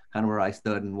knew kind of where I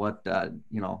stood and what,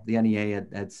 the NEA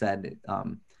had said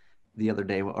the other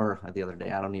day,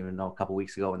 I don't even know, a couple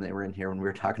weeks ago when they were in here when we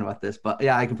were talking about this. But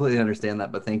yeah, I completely understand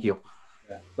that, but thank you.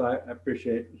 Yeah, so I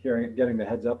appreciate getting the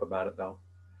heads up about it, though.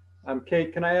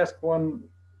 Kate, can I ask one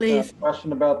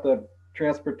question about the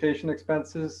transportation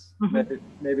expenses? Mm-hmm.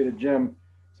 Maybe to Jim.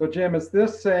 So Jim, is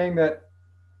this saying that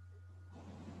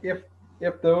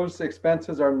if those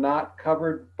expenses are not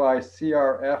covered by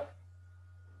CRF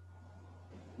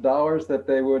dollars, that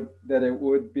it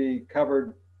would be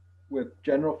covered with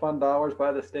general fund dollars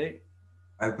by the state?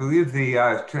 I believe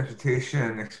the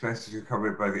transportation expenses are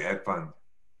covered by the ed fund.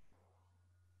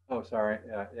 Oh, sorry.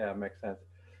 Yeah, makes sense.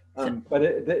 But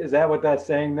is that what that's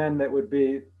saying then? That would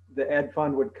be the ed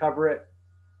fund would cover it?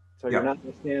 So you're not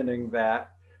understanding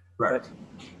that. Right.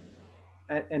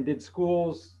 And did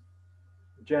schools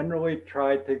generally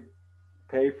try to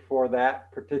pay for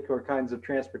that particular kinds of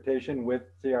transportation with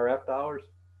CRF dollars?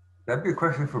 That'd be a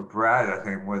question for Brad, I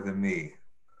think, more than me.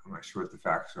 I'm not sure what the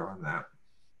facts are on that.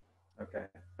 Okay,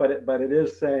 but it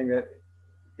is saying that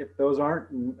if those are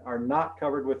not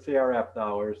covered with CRF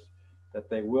dollars, that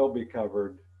they will be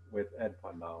covered with Ed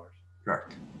Fund dollars.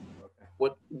 Correct.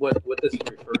 What this is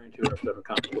referring to, our federal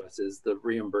conquest, is the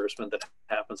reimbursement that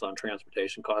happens on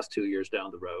transportation costs 2 years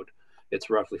down the road. It's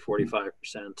roughly 45%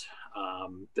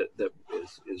 that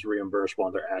is reimbursable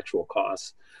on their actual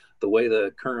costs. The way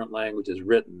the current language is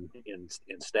written in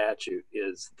statute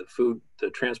is the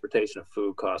transportation of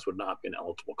food costs would not be an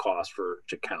eligible cost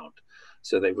to count.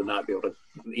 So they would not be able to,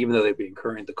 even though they'd be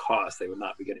incurring the cost, they would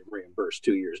not be getting reimbursed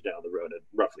 2 years down the road at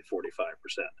roughly 45%.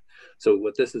 So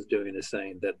what this is doing is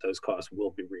saying that those costs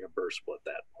will be reimbursable at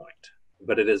that point,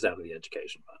 but it is out of the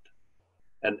education fund.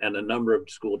 And a number of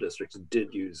school districts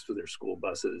did use their school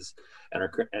buses, I'm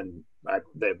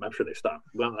sure they stopped.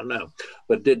 Well, I don't know,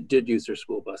 but did use their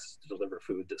school buses to deliver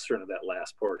food to sort of that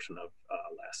last portion of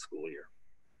last school year.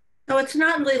 So it's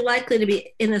not really likely to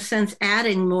be, in a sense,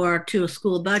 adding more to a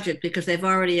school budget because they've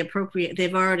already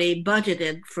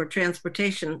budgeted for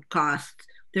transportation costs.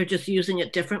 They're just using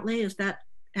it differently. Is that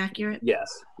accurate?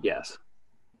 Yes. Yes.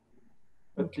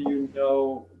 But do you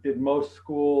know?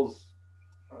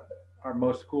 Are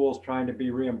most schools trying to be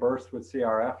reimbursed with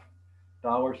CRF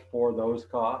dollars for those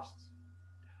costs?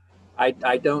 I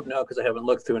don't know because I haven't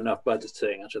looked through enough budgets to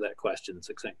answer that question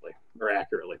succinctly or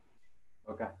accurately.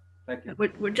 Okay, thank you.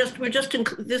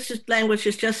 This language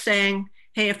is just saying,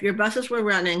 hey, if your buses were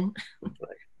running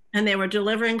and they were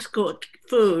delivering school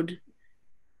food,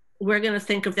 we're going to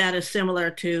think of that as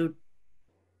similar to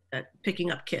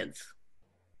picking up kids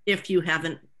if you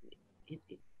haven't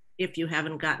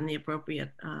gotten the appropriate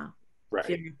right,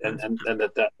 and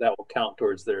that will count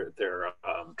towards their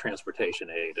transportation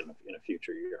aid in a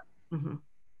future year. Mm-hmm.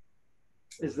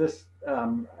 Is this?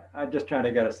 I'm just trying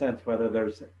to get a sense whether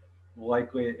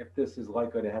if this is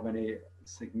likely to have any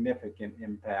significant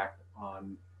impact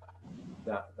on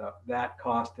that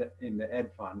cost in the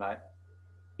Ed Fund.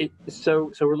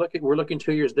 So we're looking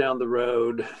 2 years down the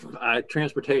road.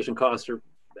 Transportation costs are.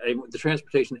 The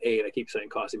transportation aid, I keep saying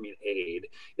cost, I mean aid,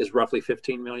 is roughly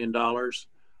 $15 million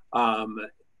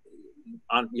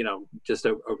just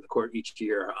over the course each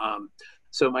year.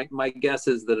 So my guess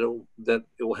is that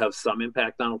it will have some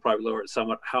impact on, it'll probably lower it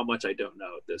somewhat. How much, I don't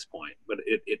know at this point, but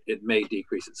it may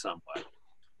decrease it somewhat.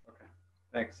 Okay,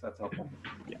 thanks, that's helpful.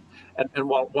 Yeah, and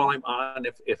while I'm on,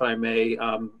 if I may,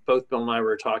 both Bill and I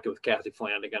were talking with Kathy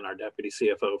Flanagan, our deputy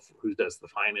CFO, who does the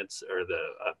finance or the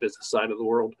business side of the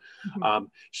world. Mm-hmm.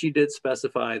 She did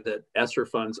specify that ESSER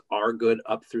funds are good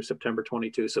up through September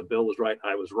 22. So Bill was right,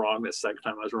 I was wrong. That's the second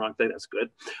time I was wrong today. That's good.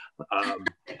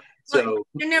 So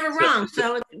you're never wrong.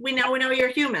 So we know you're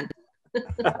human.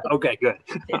 Okay, good.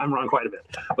 I'm wrong quite a bit,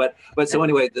 but so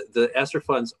anyway, the ESSER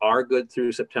funds are good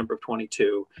through September of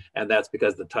 22, and that's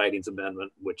because of the Tidings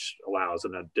Amendment, which allows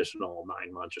an additional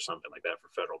 9 months or something like that for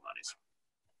federal monies.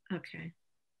 Okay.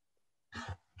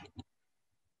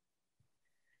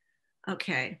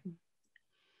 Okay.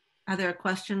 Are there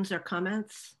questions or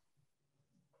comments?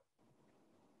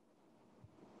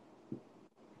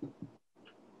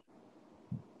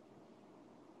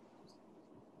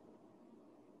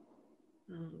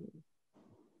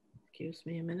 Excuse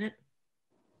me a minute.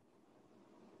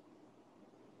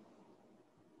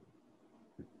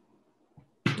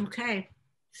 Okay,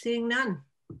 seeing none.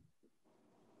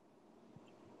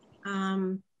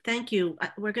 Thank you.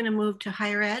 We're going to move to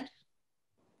higher ed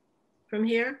from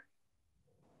here.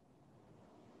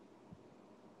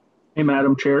 Hey,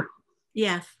 Madam Chair.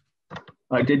 Yes.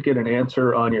 I did get an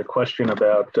answer on your question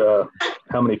about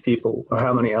how many people or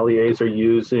how many LEAs are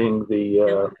using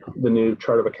the new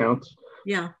chart of accounts.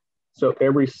 Yeah. So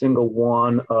every single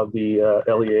one of the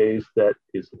LEAs that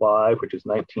is live, which is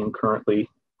 19 currently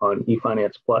on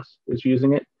eFinance Plus, is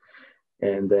using it.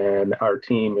 And then our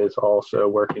team is also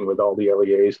working with all the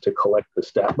LEAs to collect the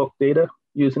stat book data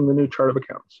using the new chart of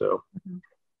accounts. So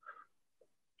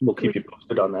we'll keep you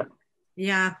posted on that.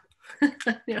 Yeah.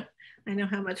 Yeah. I know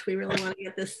how much we really want to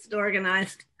get this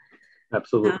organized.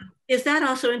 Absolutely. Is that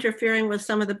also interfering with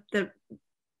some of the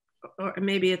or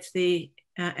maybe it's the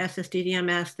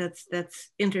SSDDMS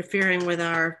that's interfering with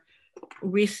our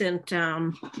recent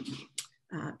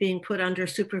being put under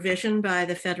supervision by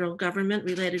the federal government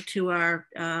related to our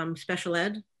special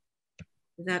ed?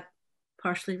 Is that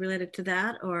partially related to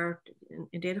that, or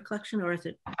in data collection, or is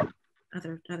it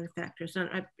other factors? And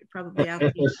I probably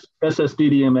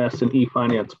SSDDMS and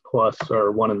eFinance Plus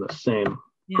are one and the same.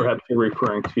 Yeah. Perhaps you're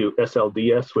referring to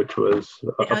SLDS, which was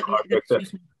a project that.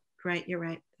 Right, you're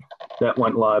right. That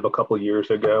went live a couple of years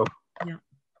ago. Yeah.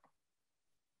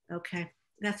 Okay,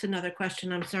 that's another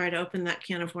question. I'm sorry to open that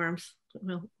can of worms.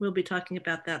 We'll be talking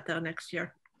about that though next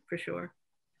year for sure.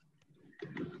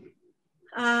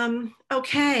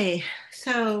 Okay,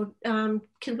 so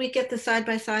can we get the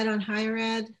side-by-side on higher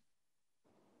ed?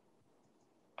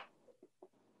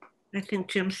 I think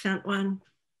Jim sent one.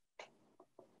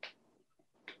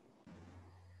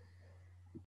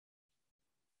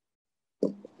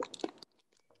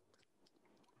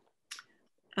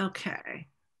 Okay,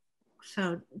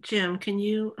 so Jim, can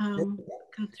you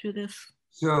go through this?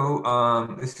 So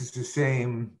this is the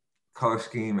same color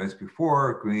scheme as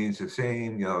before. Green's the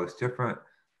same, yellow is different.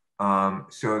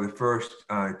 So the first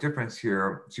difference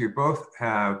here, so you both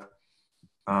have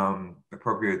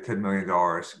appropriated $10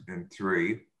 million in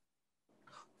 3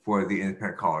 for the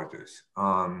independent colleges.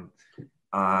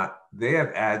 They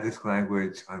have added this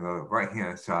language on the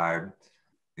right-hand side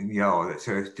in yellow that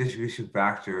says distribution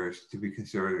factors to be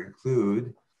considered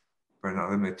include, but not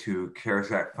limited to, CARES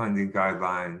Act funding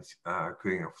guidelines,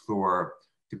 creating a floor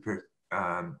to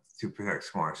protect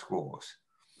smaller schools.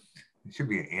 There should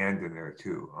be an and in there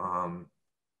too.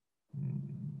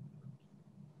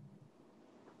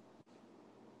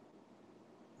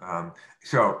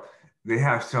 So they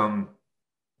have some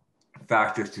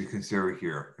factors to consider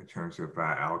here in terms of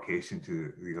allocation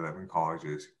to the 11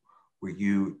 colleges where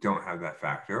you don't have that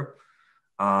factor.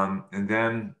 And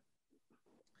then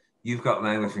you've got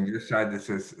language on your side that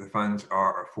says the funds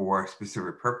are for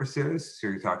specific purposes. So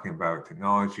you're talking about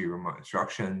technology, remote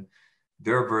instruction.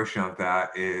 Their version of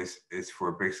that is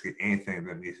for basically anything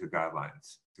that meets the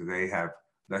guidelines. So they have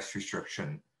less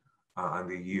restriction on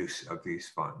the use of these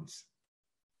funds.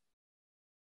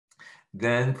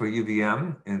 Then for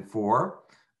UVM in 4,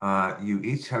 you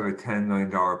each have a $10 million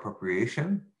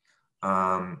appropriation.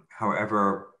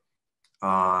 However,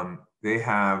 they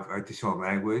have additional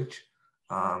language,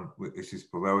 which is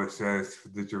below. It says, for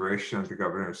the duration of the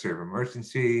governor's state of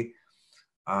emergency,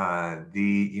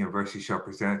 the university shall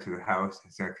present to the House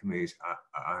and Senate committees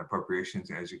on appropriations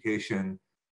and education,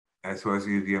 as well as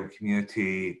the UVM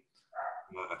community,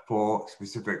 a full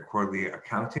specific quarterly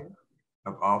accounting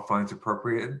of all funds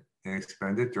appropriated and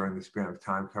expended during the span of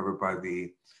time covered by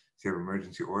the state of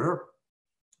emergency order.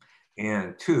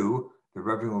 And 2, the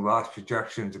revenue loss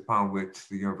projections upon which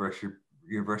the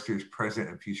university's present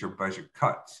and future budget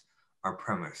cuts are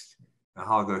premised, and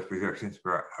how those projections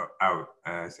bear out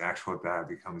as actual data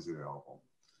becomes available.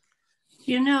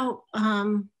 Do you know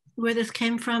where this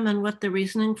came from and what the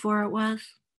reasoning for it was?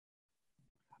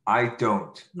 I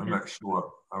don't. I'm not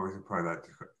sure. I wasn't part of that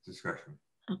discussion.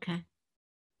 Okay.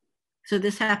 So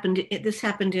this happened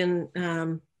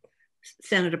in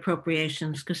Senate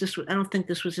appropriations, because I don't think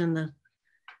this was in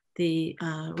the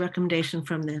recommendation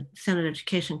from the Senate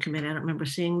Education Committee. I don't remember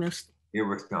seeing this. It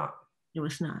was not. It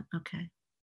was not. Okay.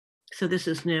 So this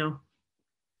is new.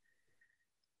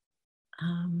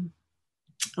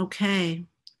 Okay.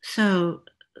 So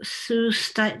Sue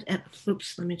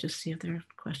oops, let me just see if there are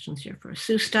questions here first.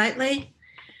 Sue Steitley,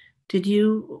 did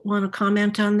you want to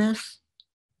comment on this?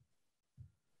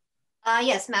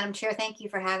 Yes, Madam Chair, thank you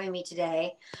for having me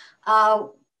today.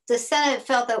 The Senate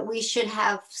felt that we should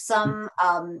have some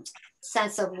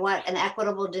sense of what an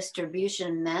equitable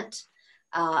distribution meant,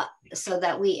 so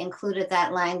that we included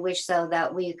that language so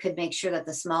that we could make sure that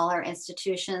the smaller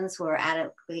institutions were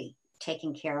adequately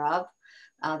taken care of.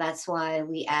 That's why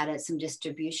we added some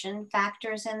distribution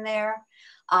factors in there.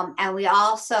 And we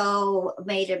also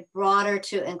made it broader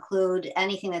to include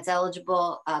anything that's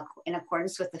eligible in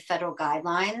accordance with the federal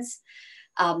guidelines.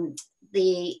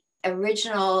 The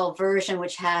original version,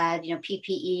 which had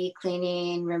PPE,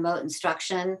 cleaning, remote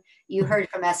instruction, you heard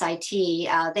from SIT,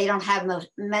 they don't have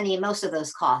most of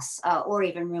those costs or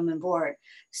even room and board.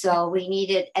 So we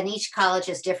needed, and each college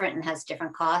is different and has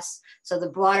different costs. So the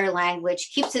broader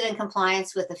language keeps it in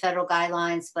compliance with the federal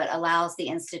guidelines, but allows the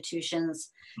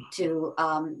institutions to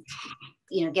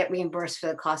get reimbursed for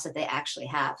the costs that they actually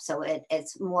have. So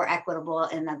it's more equitable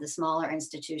in that the smaller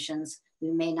institutions,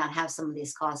 we may not have some of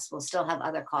these costs, will still have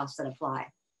other costs that apply.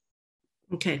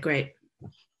 Okay, great.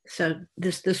 So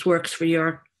this works for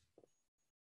your?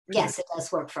 Yes, it does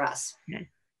work for us. Okay.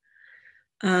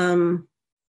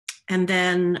 And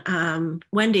then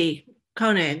Wendy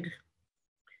Koenig,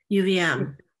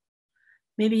 UVM.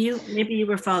 Maybe you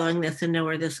were following this and know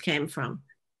where this came from.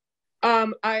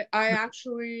 I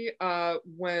actually,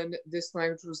 when this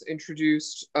language was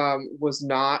introduced, was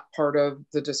not part of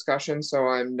the discussion, so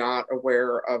I'm not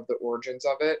aware of the origins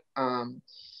of it.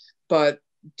 But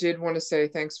did want to say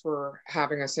thanks for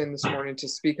having us in this morning to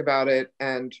speak about it,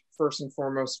 and first and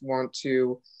foremost want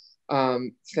to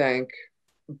thank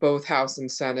both House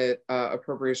and Senate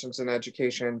appropriations and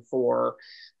education for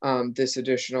this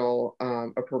additional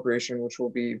appropriation, which will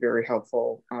be very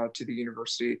helpful to the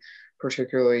university,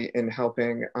 particularly in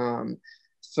helping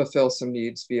fulfill some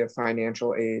needs via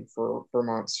financial aid for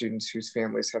Vermont students whose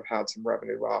families have had some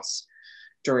revenue loss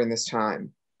during this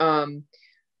time.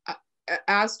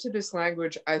 As to this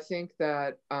language, I think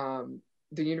that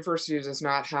the university does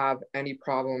not have any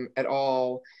problem at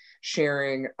all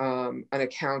sharing an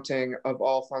accounting of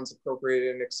all funds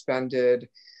appropriated and expended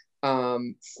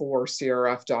for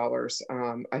CRF dollars.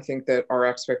 I think that our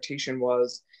expectation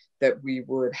was that we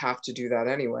would have to do that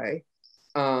anyway.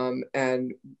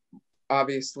 And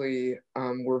obviously,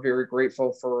 we're very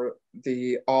grateful for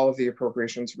all of the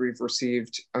appropriations we've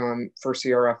received for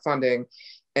CRF funding,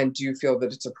 and do feel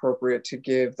that it's appropriate to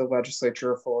give the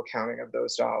legislature a full accounting of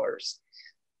those dollars.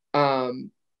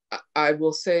 I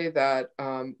will say that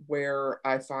where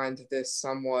I find this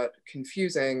somewhat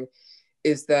confusing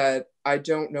is that I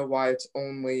don't know why it's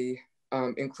only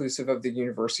inclusive of the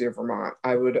University of Vermont.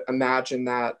 I would imagine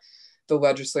that the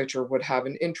legislature would have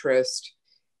an interest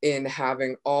in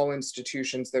having all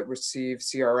institutions that receive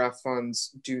CRF funds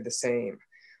do the same.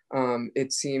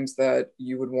 It seems that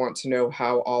you would want to know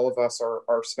how all of us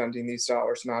are spending these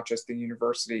dollars, not just the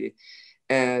university.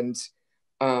 And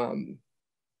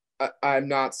I'm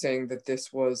not saying that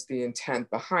this was the intent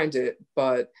behind it,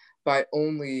 but by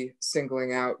only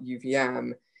singling out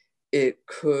UVM, it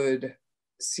could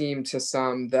seem to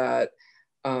some that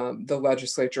the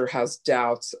legislature has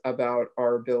doubts about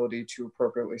our ability to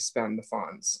appropriately spend the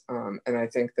funds. And I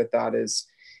think that that is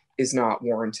not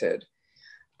warranted.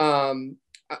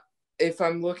 If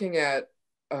I'm looking at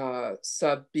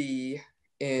sub B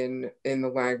in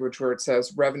the language where it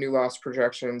says revenue loss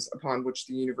projections upon which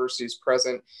the university's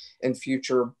present and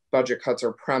future budget cuts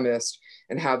are premised,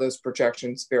 and how those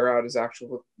projections bear out as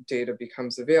actual data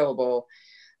becomes available,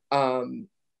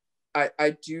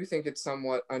 I do think it's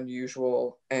somewhat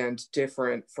unusual and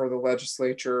different for the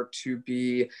legislature to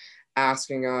be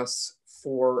asking us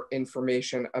for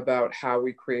information about how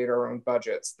we create our own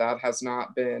budgets. That has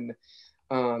not been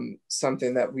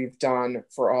something that we've done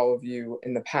for all of you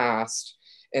in the past.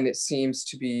 And it seems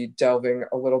to be delving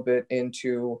a little bit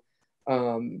into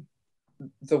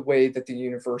the way that the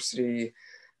university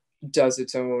does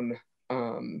its own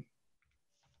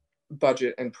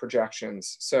budget and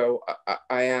projections. So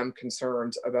I am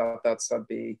concerned about that sub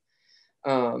B.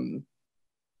 And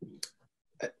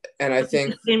I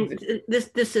think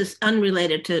this is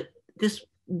unrelated to, this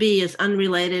B is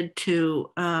unrelated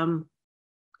to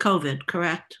COVID,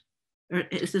 correct? Or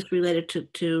is this related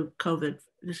to COVID?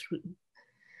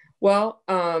 Well,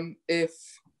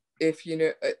 if you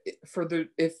know,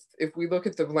 if we look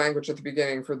at the language at the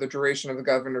beginning, for the duration of the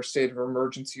governor's state of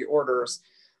emergency orders,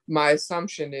 my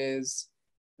assumption is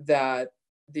that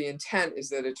the intent is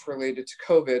that it's related to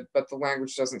COVID, but the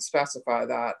language doesn't specify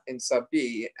that in sub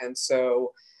B. And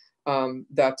so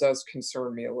that does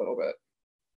concern me a little bit.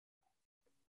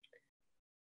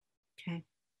 Okay.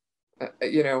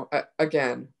 You know,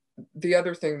 again, the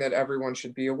other thing that everyone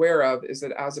should be aware of is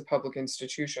that as a public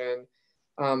institution,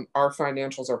 our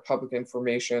financials are public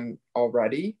information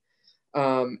already.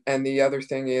 And the other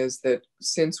thing is that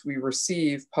since we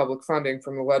receive public funding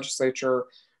from the legislature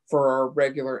for our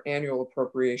regular annual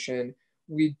appropriation,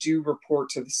 we do report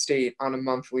to the state on a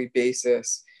monthly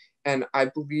basis. And I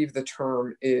believe the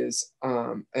term is,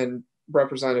 and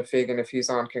Representative Fagan, if he's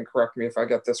on, can correct me if I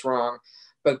get this wrong,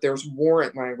 but there's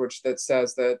warrant language that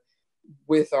says that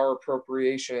with our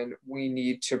appropriation, we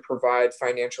need to provide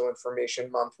financial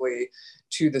information monthly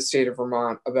to the state of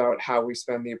Vermont about how we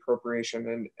spend the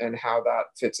appropriation and how that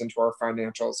fits into our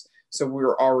financials. So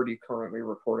we're already currently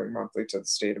reporting monthly to the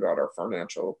state about our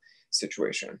financial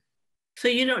situation. So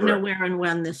you don't know where and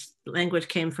when this language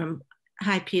came from.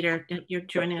 Hi, Peter, you're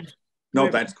joining us. No,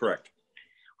 that's correct.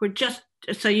 We're just,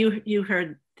 so you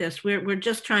heard this. We're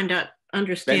just trying to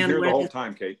understand. Been here the whole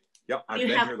time, Kate. Yep, I've been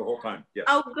here the whole time. Yes.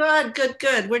 Oh,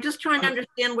 good. We're just trying to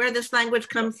understand where this language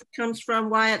comes from,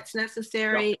 why it's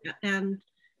necessary, and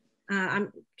I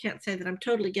can't say that I'm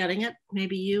totally getting it.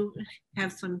 Maybe you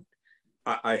have some.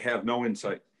 I have no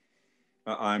insight.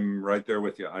 I'm right there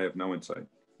with you. I have no insight.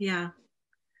 Yeah.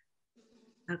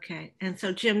 Okay. And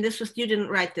so, Jim, you didn't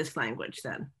write this language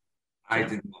then? I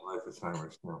did not write this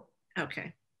language, no.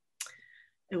 Okay.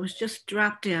 It was just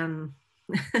dropped in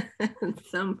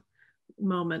some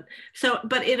moment. So,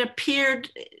 but it appeared,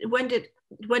 when did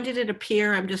it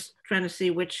appear? I'm just trying to see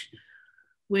which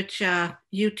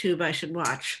YouTube I should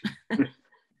watch.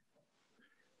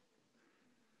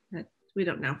 We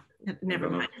don't know. Never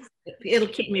mind. It'll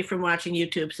keep me from watching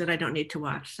YouTubes that I don't need to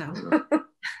watch. So,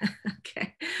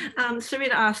 okay.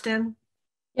 Sarita Austin.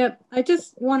 Yep, I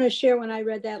just want to share when I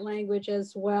read that language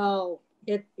as well.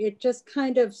 It just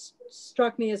kind of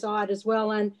struck me as odd as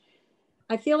well. And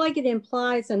I feel like it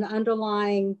implies an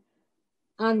underlying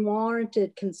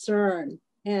unwarranted concern.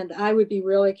 And I would be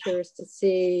really curious to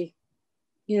see,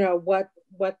 you know, what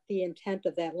the intent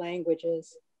of that language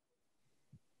is.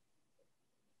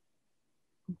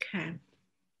 Okay.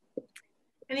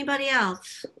 Anybody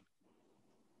else?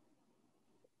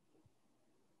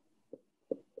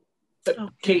 Okay.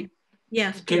 Kate.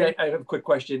 Yes. Kate, I have a quick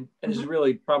question, and this is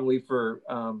really probably for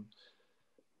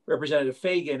Representative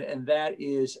Fagan, and that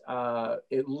is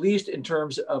at least in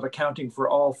terms of accounting for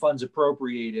all funds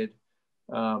appropriated.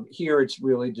 Here it's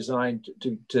really designed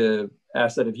to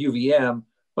ask that of UVM,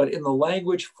 but in the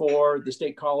language for the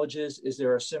state colleges, is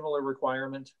there a similar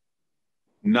requirement?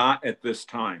 Not at this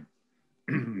time.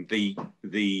 And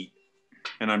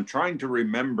I'm trying to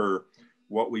remember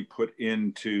what we put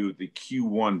into the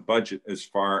Q1 budget as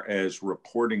far as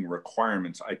reporting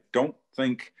requirements. I don't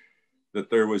think that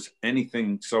there was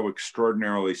anything so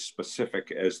extraordinarily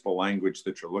specific as the language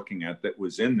that you're looking at that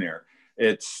was in there.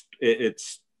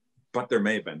 But there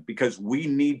may have been, because we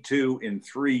need to, in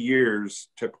 3 years,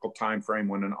 typical time frame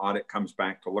when an audit comes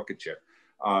back to look at you,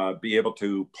 be able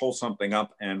to pull something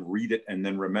up and read it and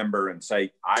then remember and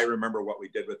say, I remember what we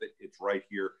did with it. It's right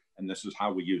here. And this is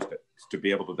how we used it, to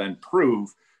be able to then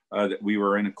prove that we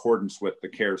were in accordance with the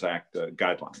CARES Act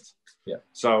guidelines. Yeah.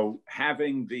 So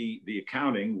having the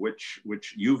accounting, which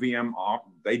UVM,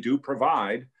 they do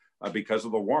provide because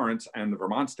of the warrants, and the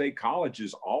Vermont State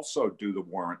Colleges also do the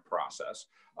warrant process,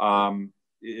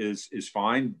 is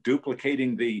fine.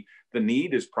 Duplicating the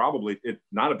need is probably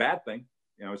not a bad thing.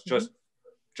 You know, it's just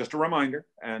a reminder,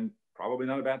 and probably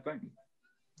not a bad thing.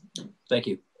 Thank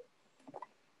you.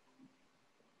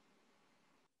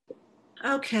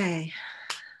 Okay,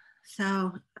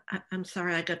 so I'm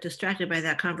sorry I got distracted by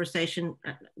that conversation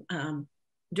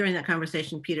during that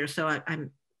conversation, Peter. So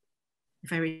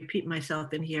if I repeat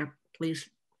myself in here, please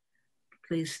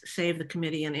save the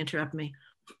committee and interrupt me.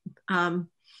 Let's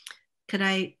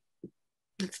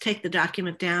take the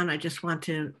document down. I just want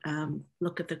to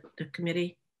look at the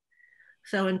committee.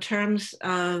 So in terms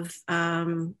of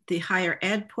the higher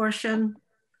ed portion,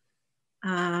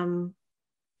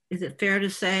 is it fair to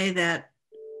say that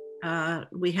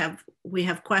we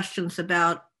have questions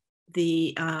about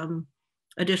the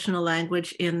additional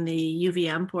language in the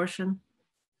UVM portion?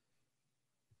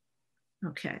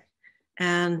 Okay.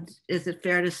 And is it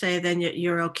fair to say then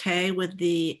you're okay with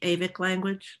the AVIC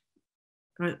language,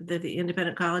 or the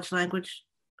independent college language?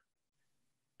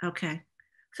 Okay.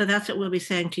 So that's what we'll be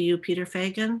saying to you, Peter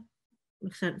Fagan.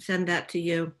 We'll send that to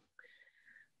you.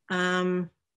 And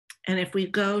if we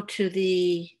go to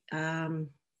the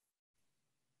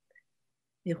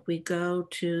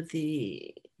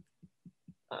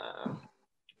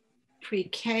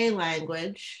pre-K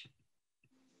language,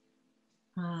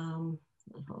 hold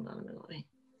on a minute.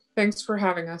 Thanks for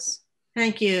having us.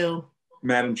 Thank you.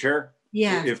 Madam Chair?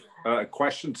 Yeah. If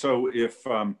question, so if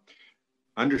I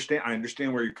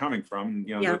understand where you're coming from.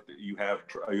 You know, yeah. you have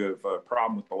a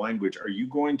problem with the language. Are you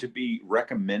going to be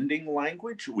recommending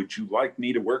language? Would you like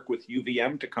me to work with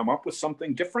UVM to come up with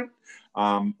something different?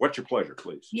 What's your pleasure,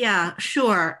 please? Yeah,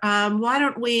 sure. Why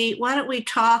don't we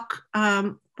talk?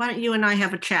 Why don't you and I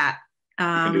have a chat? You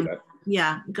can do that.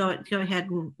 Yeah, go ahead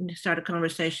and start a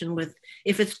conversation with.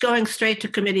 If it's going straight to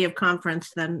committee of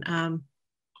conference, then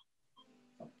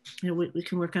you know, we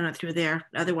can work on it through there.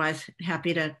 Otherwise,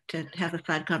 happy to have a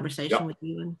side conversation with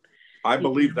you. And I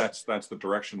believe that's the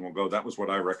direction we'll go. That was what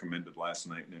I recommended last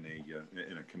night in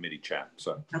a committee chat.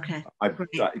 So okay, I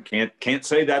can't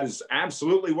say that is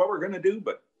absolutely what we're going to do,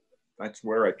 but that's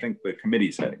where I think the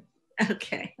committee's heading.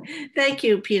 Okay, thank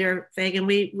you, Peter Fagan.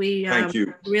 We thank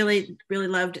you. Really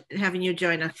loved having you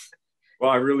join us. Well,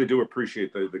 I really do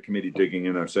appreciate the committee digging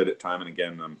in. I've said it time and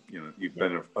again. You know, you've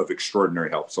been of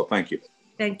extraordinary help. So thank you.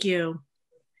 Thank you.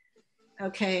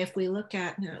 Okay, if we look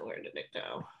at, no, where did it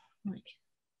go?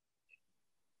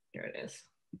 Here it is.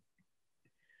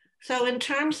 So in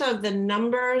terms of the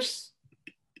numbers,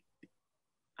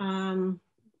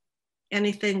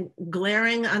 anything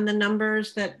glaring on the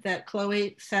numbers that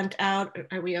Chloe sent out?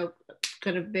 Are we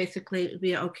going to basically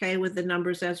be okay with the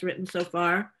numbers as written so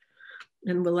far?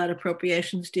 And we'll let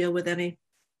appropriations deal with any?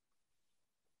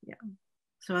 Yeah,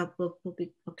 so we'll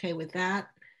be okay with that.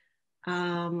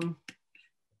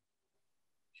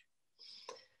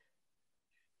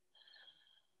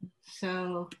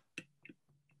 So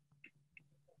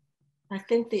I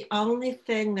think the only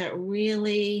thing that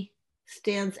really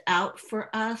stands out for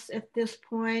us at this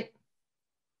point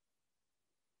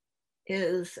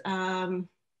is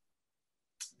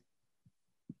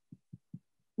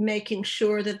making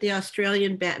sure that the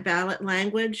Australian ballot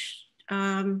language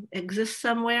exists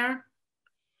somewhere.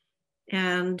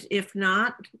 And if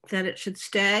not, that it should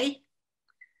stay.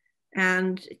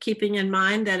 And keeping in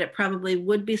mind that it probably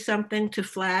would be something to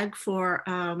flag for,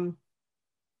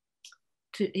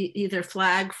 either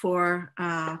flag for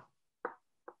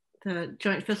the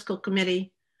Joint Fiscal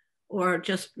Committee, or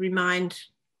just remind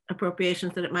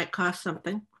appropriations that it might cost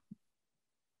something.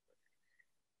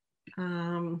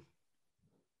 And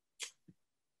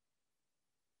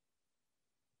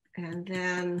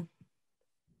then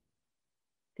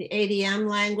the ADM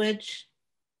language.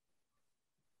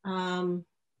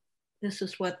 This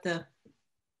is what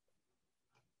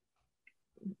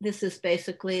this is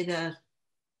basically it's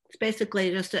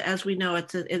basically just as we know,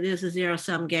 it is a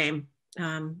zero-sum game.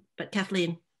 But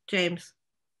Kathleen, James.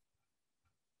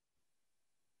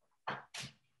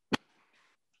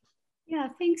 Yeah,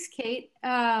 thanks, Kate.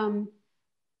 I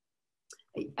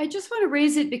just want to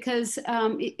raise it because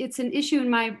it's an issue in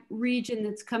my region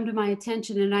that's come to my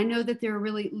attention, and I know that there are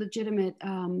really legitimate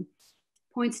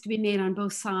points to be made on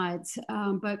both sides.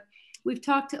 But we've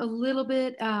talked a little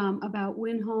bit about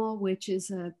Winhall, which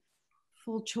is a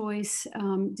full choice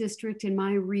district in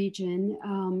my region,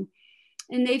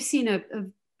 and they've seen a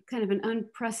kind of an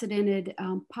unprecedented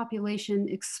population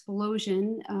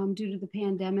explosion due to the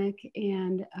pandemic,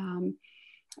 and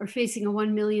are facing a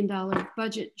 $1 million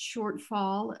budget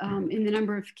shortfall in the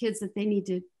number of kids that they need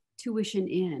to tuition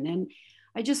in. And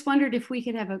I just wondered if we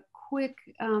could have a quick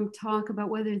talk about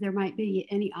whether there might be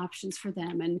any options for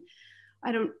them. And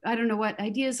I don't know what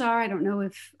ideas are. I don't know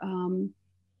if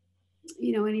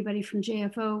you know, anybody from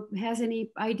JFO has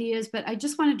any ideas, but I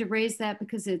just wanted to raise that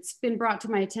because it's been brought to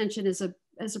my attention as a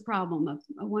problem of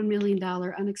a $1 million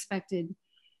unexpected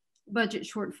budget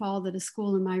shortfall that a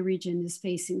school in my region is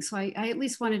facing. So I at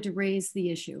least wanted to raise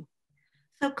the issue.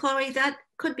 So Chloe, that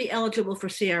could be eligible for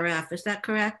CRF, is that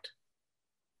correct?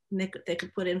 And they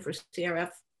could put in for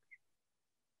CRF.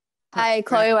 Hi,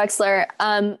 Chloe Wexler.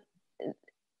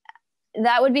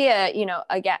 That would be a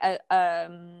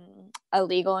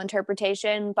legal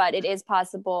interpretation, but it is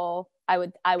possible. I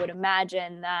would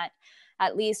imagine that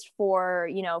at least for,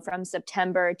 from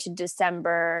September to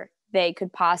December, they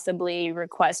could possibly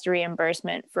request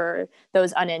reimbursement for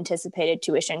those unanticipated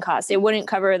tuition costs. It wouldn't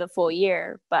cover the full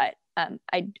year, but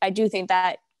I do think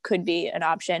that could be an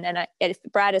option. And if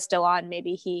Brad is still on,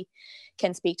 maybe he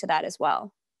can speak to that as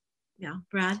well. Yeah,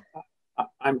 Brad.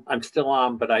 I'm still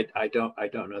on, but I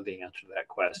don't know the answer to that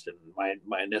question. My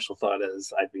initial thought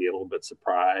is I'd be a little bit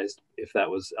surprised if that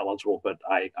was eligible, but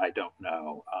I don't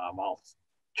know. I'll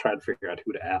try to figure out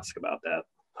who to ask about that.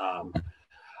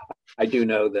 I do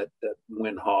know that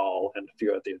Winhall and a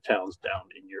few other towns down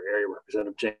in your area,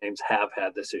 Representative James, have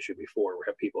had this issue before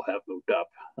where people have moved up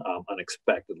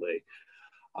unexpectedly.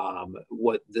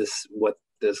 What this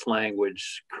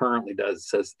language currently does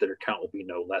says their count will be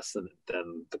no less than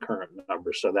the current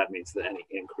number. So that means that any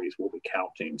increase will be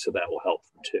counting. So that will help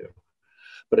them too.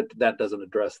 But that doesn't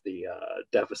address the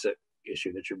deficit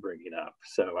issue that you're bringing up.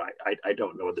 So I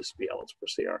don't know if this will be eligible for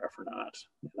CRF or not.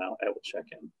 And I will check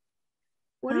in.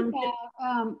 What about,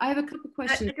 I have a couple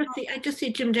questions. I just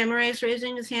see Jim Desmarais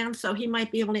raising his hand, so he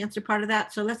might be able to answer part of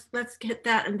that. So let's hit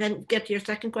that and then get to your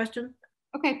second question.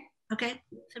 Okay. Okay,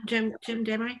 so Jim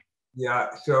Desmarais. Yeah,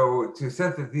 so to the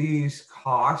extent that these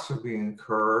costs are being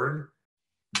incurred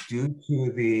due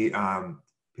to the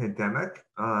pandemic,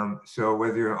 so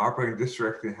whether you're an operating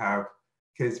district and have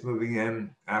kids moving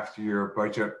in after your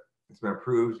budget has been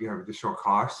approved, you have additional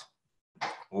costs,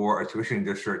 or a tuition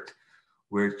district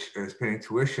which is paying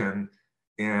tuition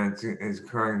and is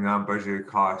incurring non-budgeted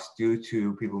costs due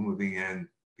to people moving in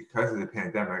because of the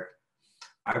pandemic,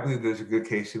 I believe there's a good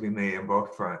case to be made on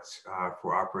both fronts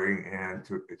for operating and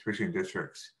tuition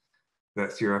districts that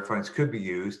CRF funds could be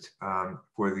used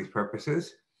for these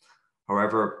purposes.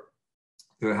 However,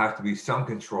 there would have to be some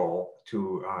control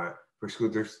for school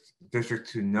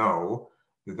districts to know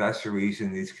that that's the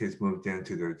reason these kids moved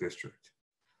into their district.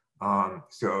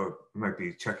 So it might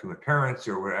be checking with parents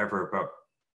or whatever, but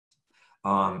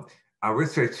I would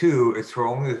say too, it's for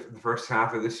only the first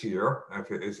half of this year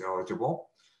if it is eligible.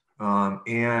 And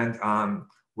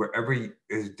wherever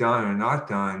is done or not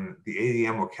done, the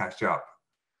ADM will catch up.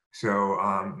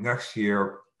 So next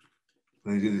year,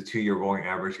 when they do the 2-year rolling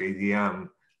average ADM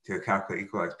to calculate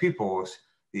equalized pupils,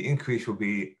 the increase will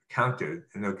be counted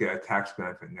and they'll get a tax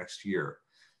benefit next year.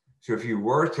 So if you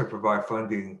were to provide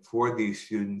funding for these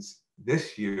students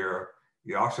this year,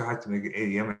 you also have to make an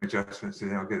ADM adjustment so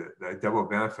they'll get the double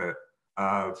benefit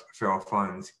of federal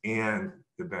funds and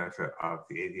the benefit of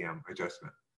the ADM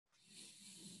adjustment.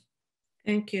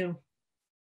 Thank you.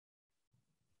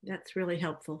 That's really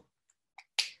helpful.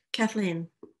 Kathleen.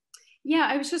 Yeah,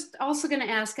 I was just also going to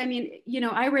ask, I mean,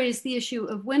 I raised the issue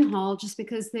of Winhall just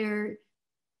because they're,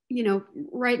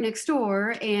 right next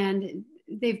door and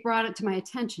they've brought it to my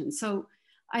attention. So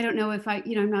I don't know if I'm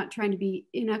not trying to be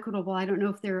inequitable. I don't know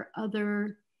if there are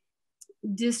other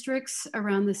districts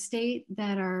around the state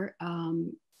that are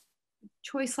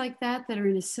choice like that are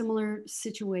in a similar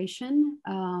situation.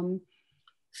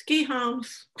 Ski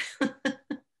homes.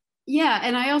 Yeah,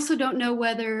 and I also don't know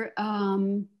whether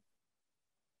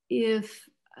if,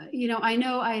 I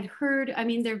know I'd heard, I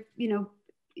mean, there,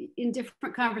 in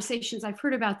different conversations I've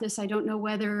heard about this, I don't know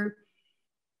whether,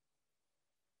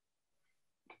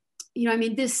 I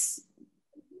mean, this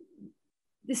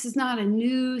is not a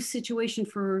new situation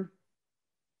for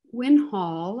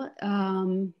Winhall.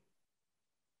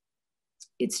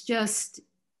 It's just,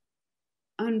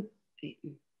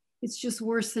 it's just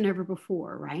worse than ever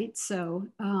before, right? So,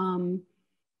 and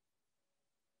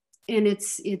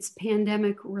it's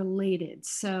pandemic related.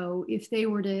 So if they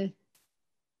were to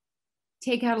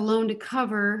take out a loan to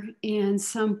cover and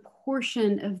some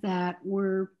portion of that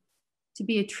were to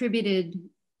be attributed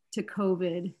to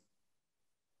COVID,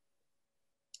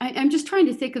 I'm just trying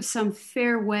to think of some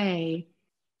fair way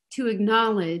to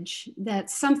acknowledge that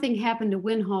something happened to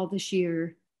Winhall this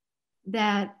year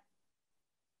that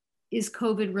is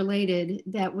COVID related,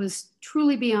 that was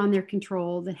truly beyond their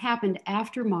control, that happened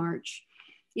after March.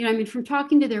 I mean, from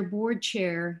talking to their board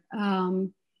chair,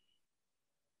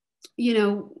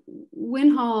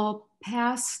 Winhall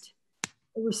passed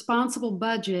a responsible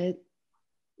budget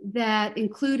that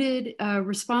included a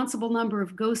responsible number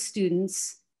of ghost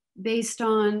students based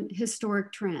on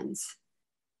historic trends.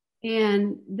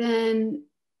 And then,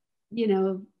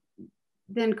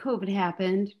 then COVID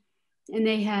happened and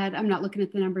they had, I'm not looking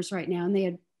at the numbers right now, and they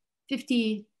had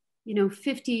 50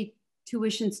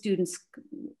 tuition students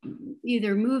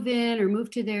either move in or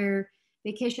move to their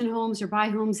vacation homes or buy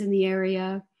homes in the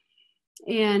area.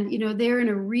 And, they're in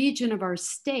a region of our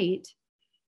state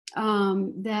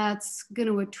that's going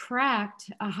to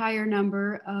attract a higher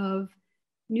number of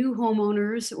new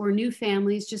homeowners or new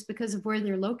families just because of where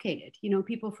they're located.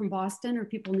 People from Boston or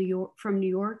people from New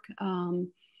York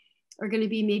are going to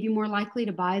be maybe more likely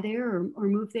to buy there or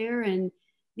move there. And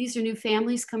these are new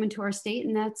families coming to our state,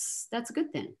 and that's a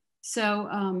good thing.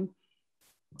 So,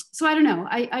 so I don't know.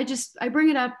 I bring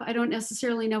it up. I don't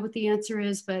necessarily know what the answer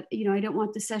is, but I don't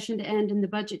want the session to end and the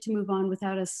budget to move on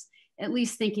without us at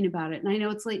least thinking about it. And I know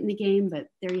it's late in the game, but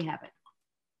there you have it.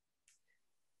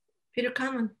 Peter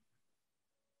Conlon.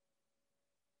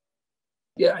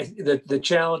 Yeah, the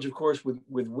challenge, of course, with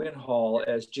Winhall,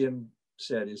 as Jim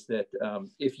said, is that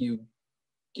if you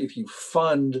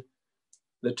fund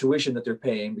the tuition that they're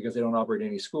paying because they don't operate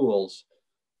any schools,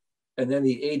 and then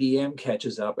the ADM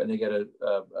catches up and they get a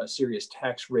serious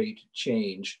tax rate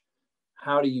change,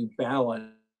 how do you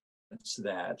balance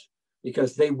that?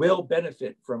 Because they will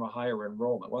benefit from a higher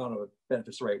enrollment. Well, I don't know if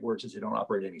benefit's the right word since they don't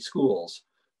operate any schools,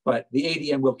 but the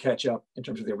ADM will catch up in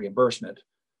terms of their reimbursement.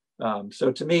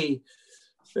 So to me,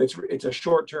 it's a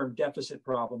short-term deficit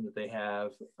problem that they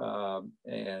have,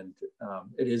 and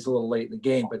it is a little late in the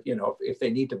game. But if they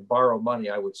need to borrow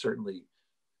money, I would certainly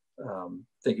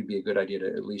think it'd be a good idea to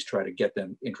at least try to get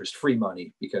them interest-free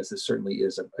money, because this certainly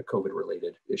is a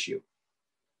COVID-related issue.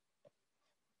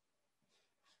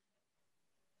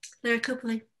 Larry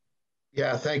Copley.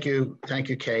 Yeah, thank you,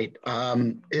 Kate.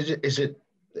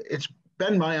 It's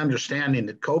been my understanding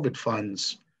that COVID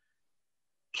funds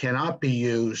cannot be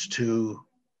used to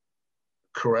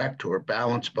correct or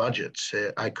balance budgets.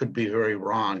 I could be very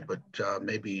wrong, but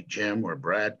maybe Jim or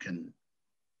Brad can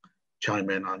chime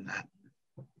in on that.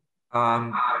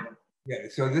 Yeah,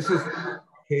 so this is a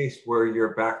case where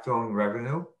you're backfilling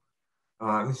revenue.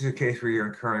 This is a case where you're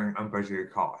incurring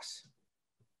unbudgeted costs.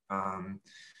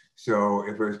 So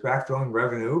if there's backfilling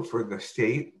revenue for the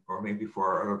state or maybe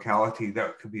for a locality,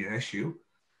 that could be an issue.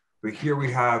 But here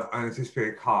we have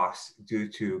unanticipated costs due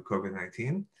to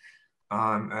COVID-19.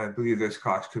 I believe those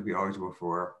costs could be eligible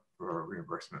for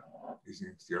reimbursement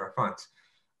using CRF funds.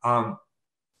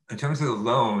 In terms of the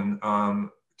loan,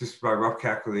 just by rough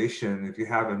calculation, if you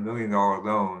have $1 million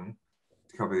loan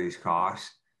to cover these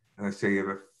costs, and let's say you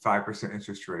have a 5%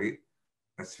 interest rate,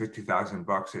 that's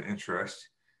 $50,000 in interest,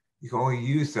 you can only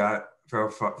use that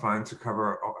federal fund to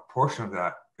cover a portion of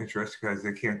that interest because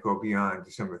they can't go beyond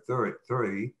December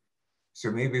 30.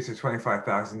 So maybe it's a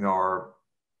 $25,000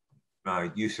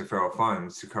 use of federal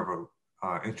funds to cover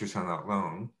interest on that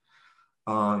loan.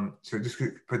 So just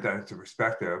to put that into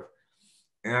perspective.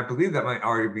 And I believe that might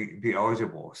already be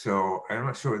eligible. So I'm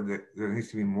not sure that there needs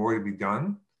to be more to be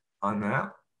done on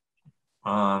that.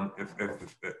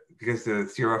 because the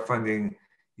CRF funding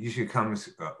usually comes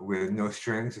with no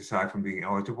strings aside from being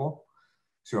eligible.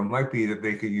 So it might be that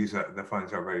they could use the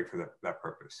funds already for that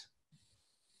purpose.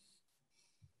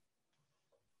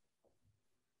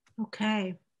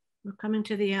 Okay, we're coming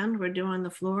to the end. We're due on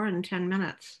the floor in 10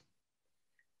 minutes.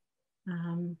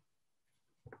 And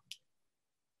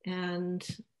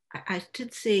I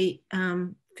did see,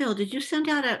 Phil, did you send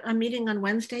out a meeting on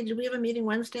Wednesday? Did we have a meeting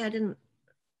Wednesday? I didn't.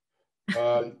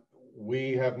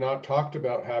 We have not talked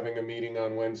about having a meeting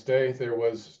on Wednesday. There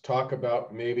was talk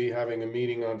about maybe having a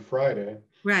meeting on Friday.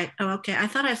 Right. Oh, okay. I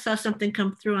thought I saw something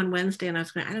come through on Wednesday and I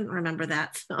didn't remember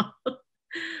that. So,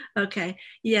 okay.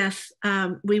 Yes,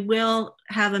 we will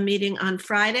have a meeting on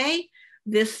Friday.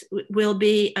 This will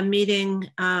be a meeting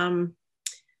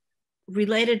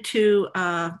related to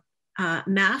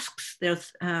masks.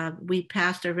 We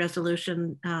passed a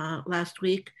resolution last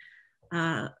week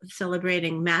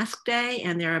celebrating Mask Day,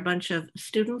 and there are a bunch of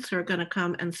students who are going to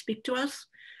come and speak to us.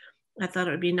 I thought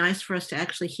it would be nice for us to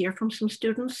actually hear from some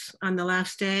students on the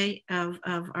last day of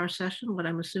our session, what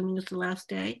I'm assuming is the last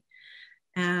day.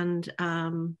 And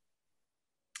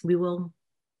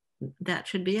that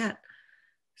should be it.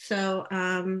 So,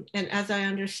 and as I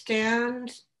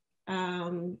understand,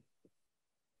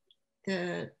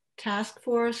 the task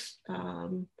force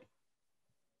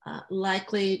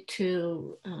likely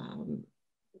to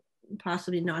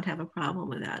possibly not have a problem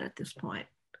with that at this point.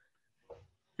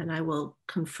 And I will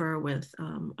confer with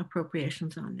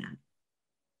appropriations on that.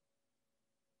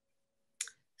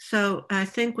 So I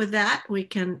think with that, we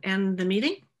can end the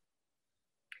meeting.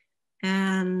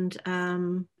 And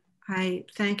I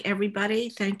thank everybody.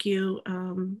 Thank you.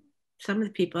 Some of the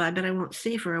people I bet I won't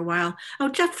see for a while. Oh,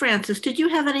 Jeff Francis, did you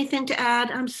have anything to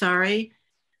add? I'm sorry.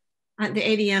 The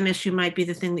ADM issue might be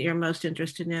the thing that you're most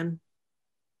interested in.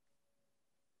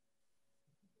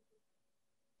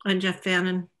 And Jeff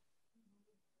Fannin.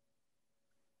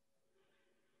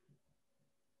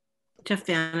 Jeff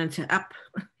Fannon's up.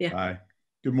 Yeah. Hi.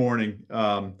 Good morning.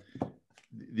 The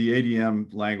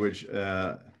ADM language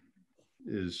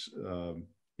is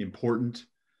important.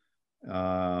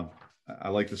 I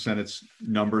like the Senate's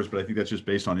numbers, but I think that's just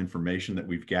based on information that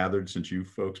we've gathered since you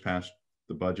folks passed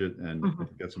the budget, and I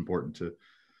think that's important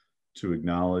to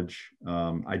acknowledge.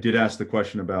 I did ask the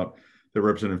question about that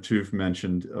Representative Toof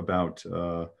mentioned about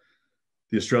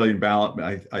the Australian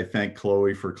ballot. I thank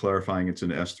Chloe for clarifying it's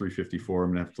an S354.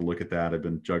 I'm gonna have to look at that. I've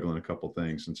been juggling a couple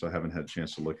things, and so I haven't had a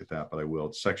chance to look at that, but I will.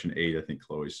 It's Section 8, I think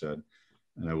Chloe said,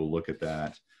 and I will look at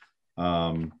that.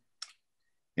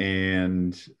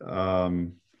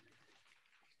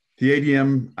 The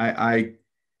ADM, I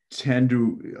tend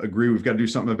to agree we've got to do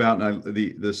something about, and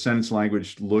the Senate's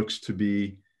language looks to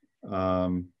be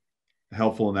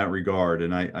helpful in that regard.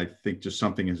 And I think just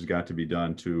something has got to be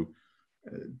done to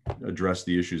address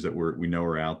the issues that we know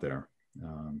are out there.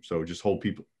 So just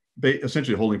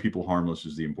essentially holding people harmless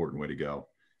is the important way to go.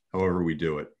 However we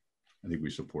do it, I think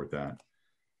we support that.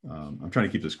 I'm trying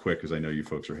to keep this quick because I know you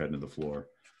folks are heading to the floor.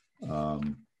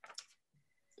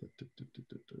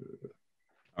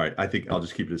 All right, I think I'll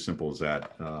just keep it as simple as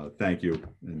that. Thank you,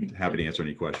 and happy to answer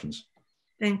any questions.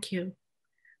 Thank you.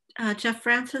 Jeff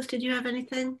Francis, did you have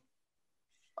anything?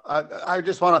 I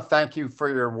just want to thank you for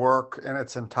your work in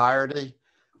its entirety.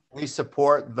 We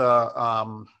support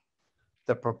the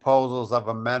proposals of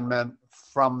amendment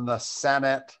from the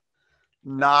Senate,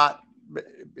 not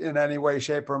in any way,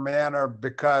 shape, or manner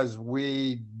because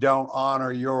we don't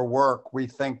honor your work. We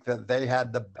think that they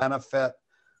had the benefit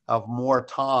of more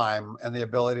time and the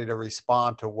ability to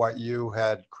respond to what you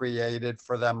had created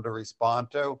for them to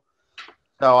respond to.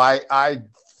 So I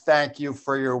thank you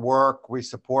for your work. We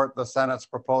support the Senate's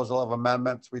proposal of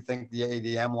amendments. We think the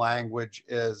ADM language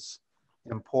is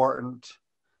important.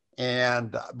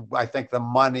 And I think the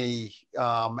money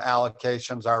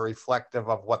allocations are reflective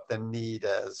of what the need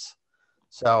is.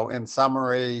 So in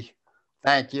summary,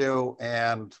 thank you.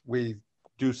 And we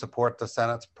do support the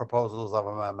Senate's proposals of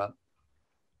amendment.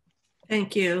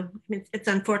 Thank you. It's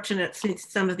unfortunate since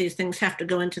some of these things have to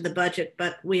go into the budget,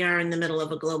 but we are in the middle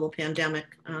of a global pandemic.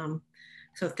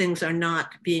 So things are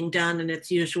not being done in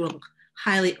its usual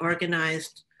highly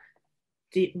organized,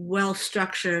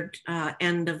 well-structured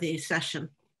end of the session.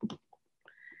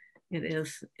 It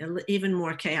is even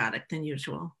more chaotic than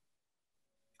usual.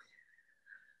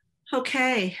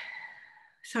 Okay,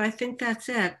 so I think that's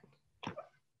it.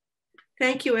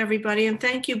 Thank you, everybody, and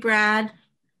thank you, Brad.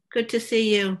 Good to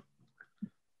see you.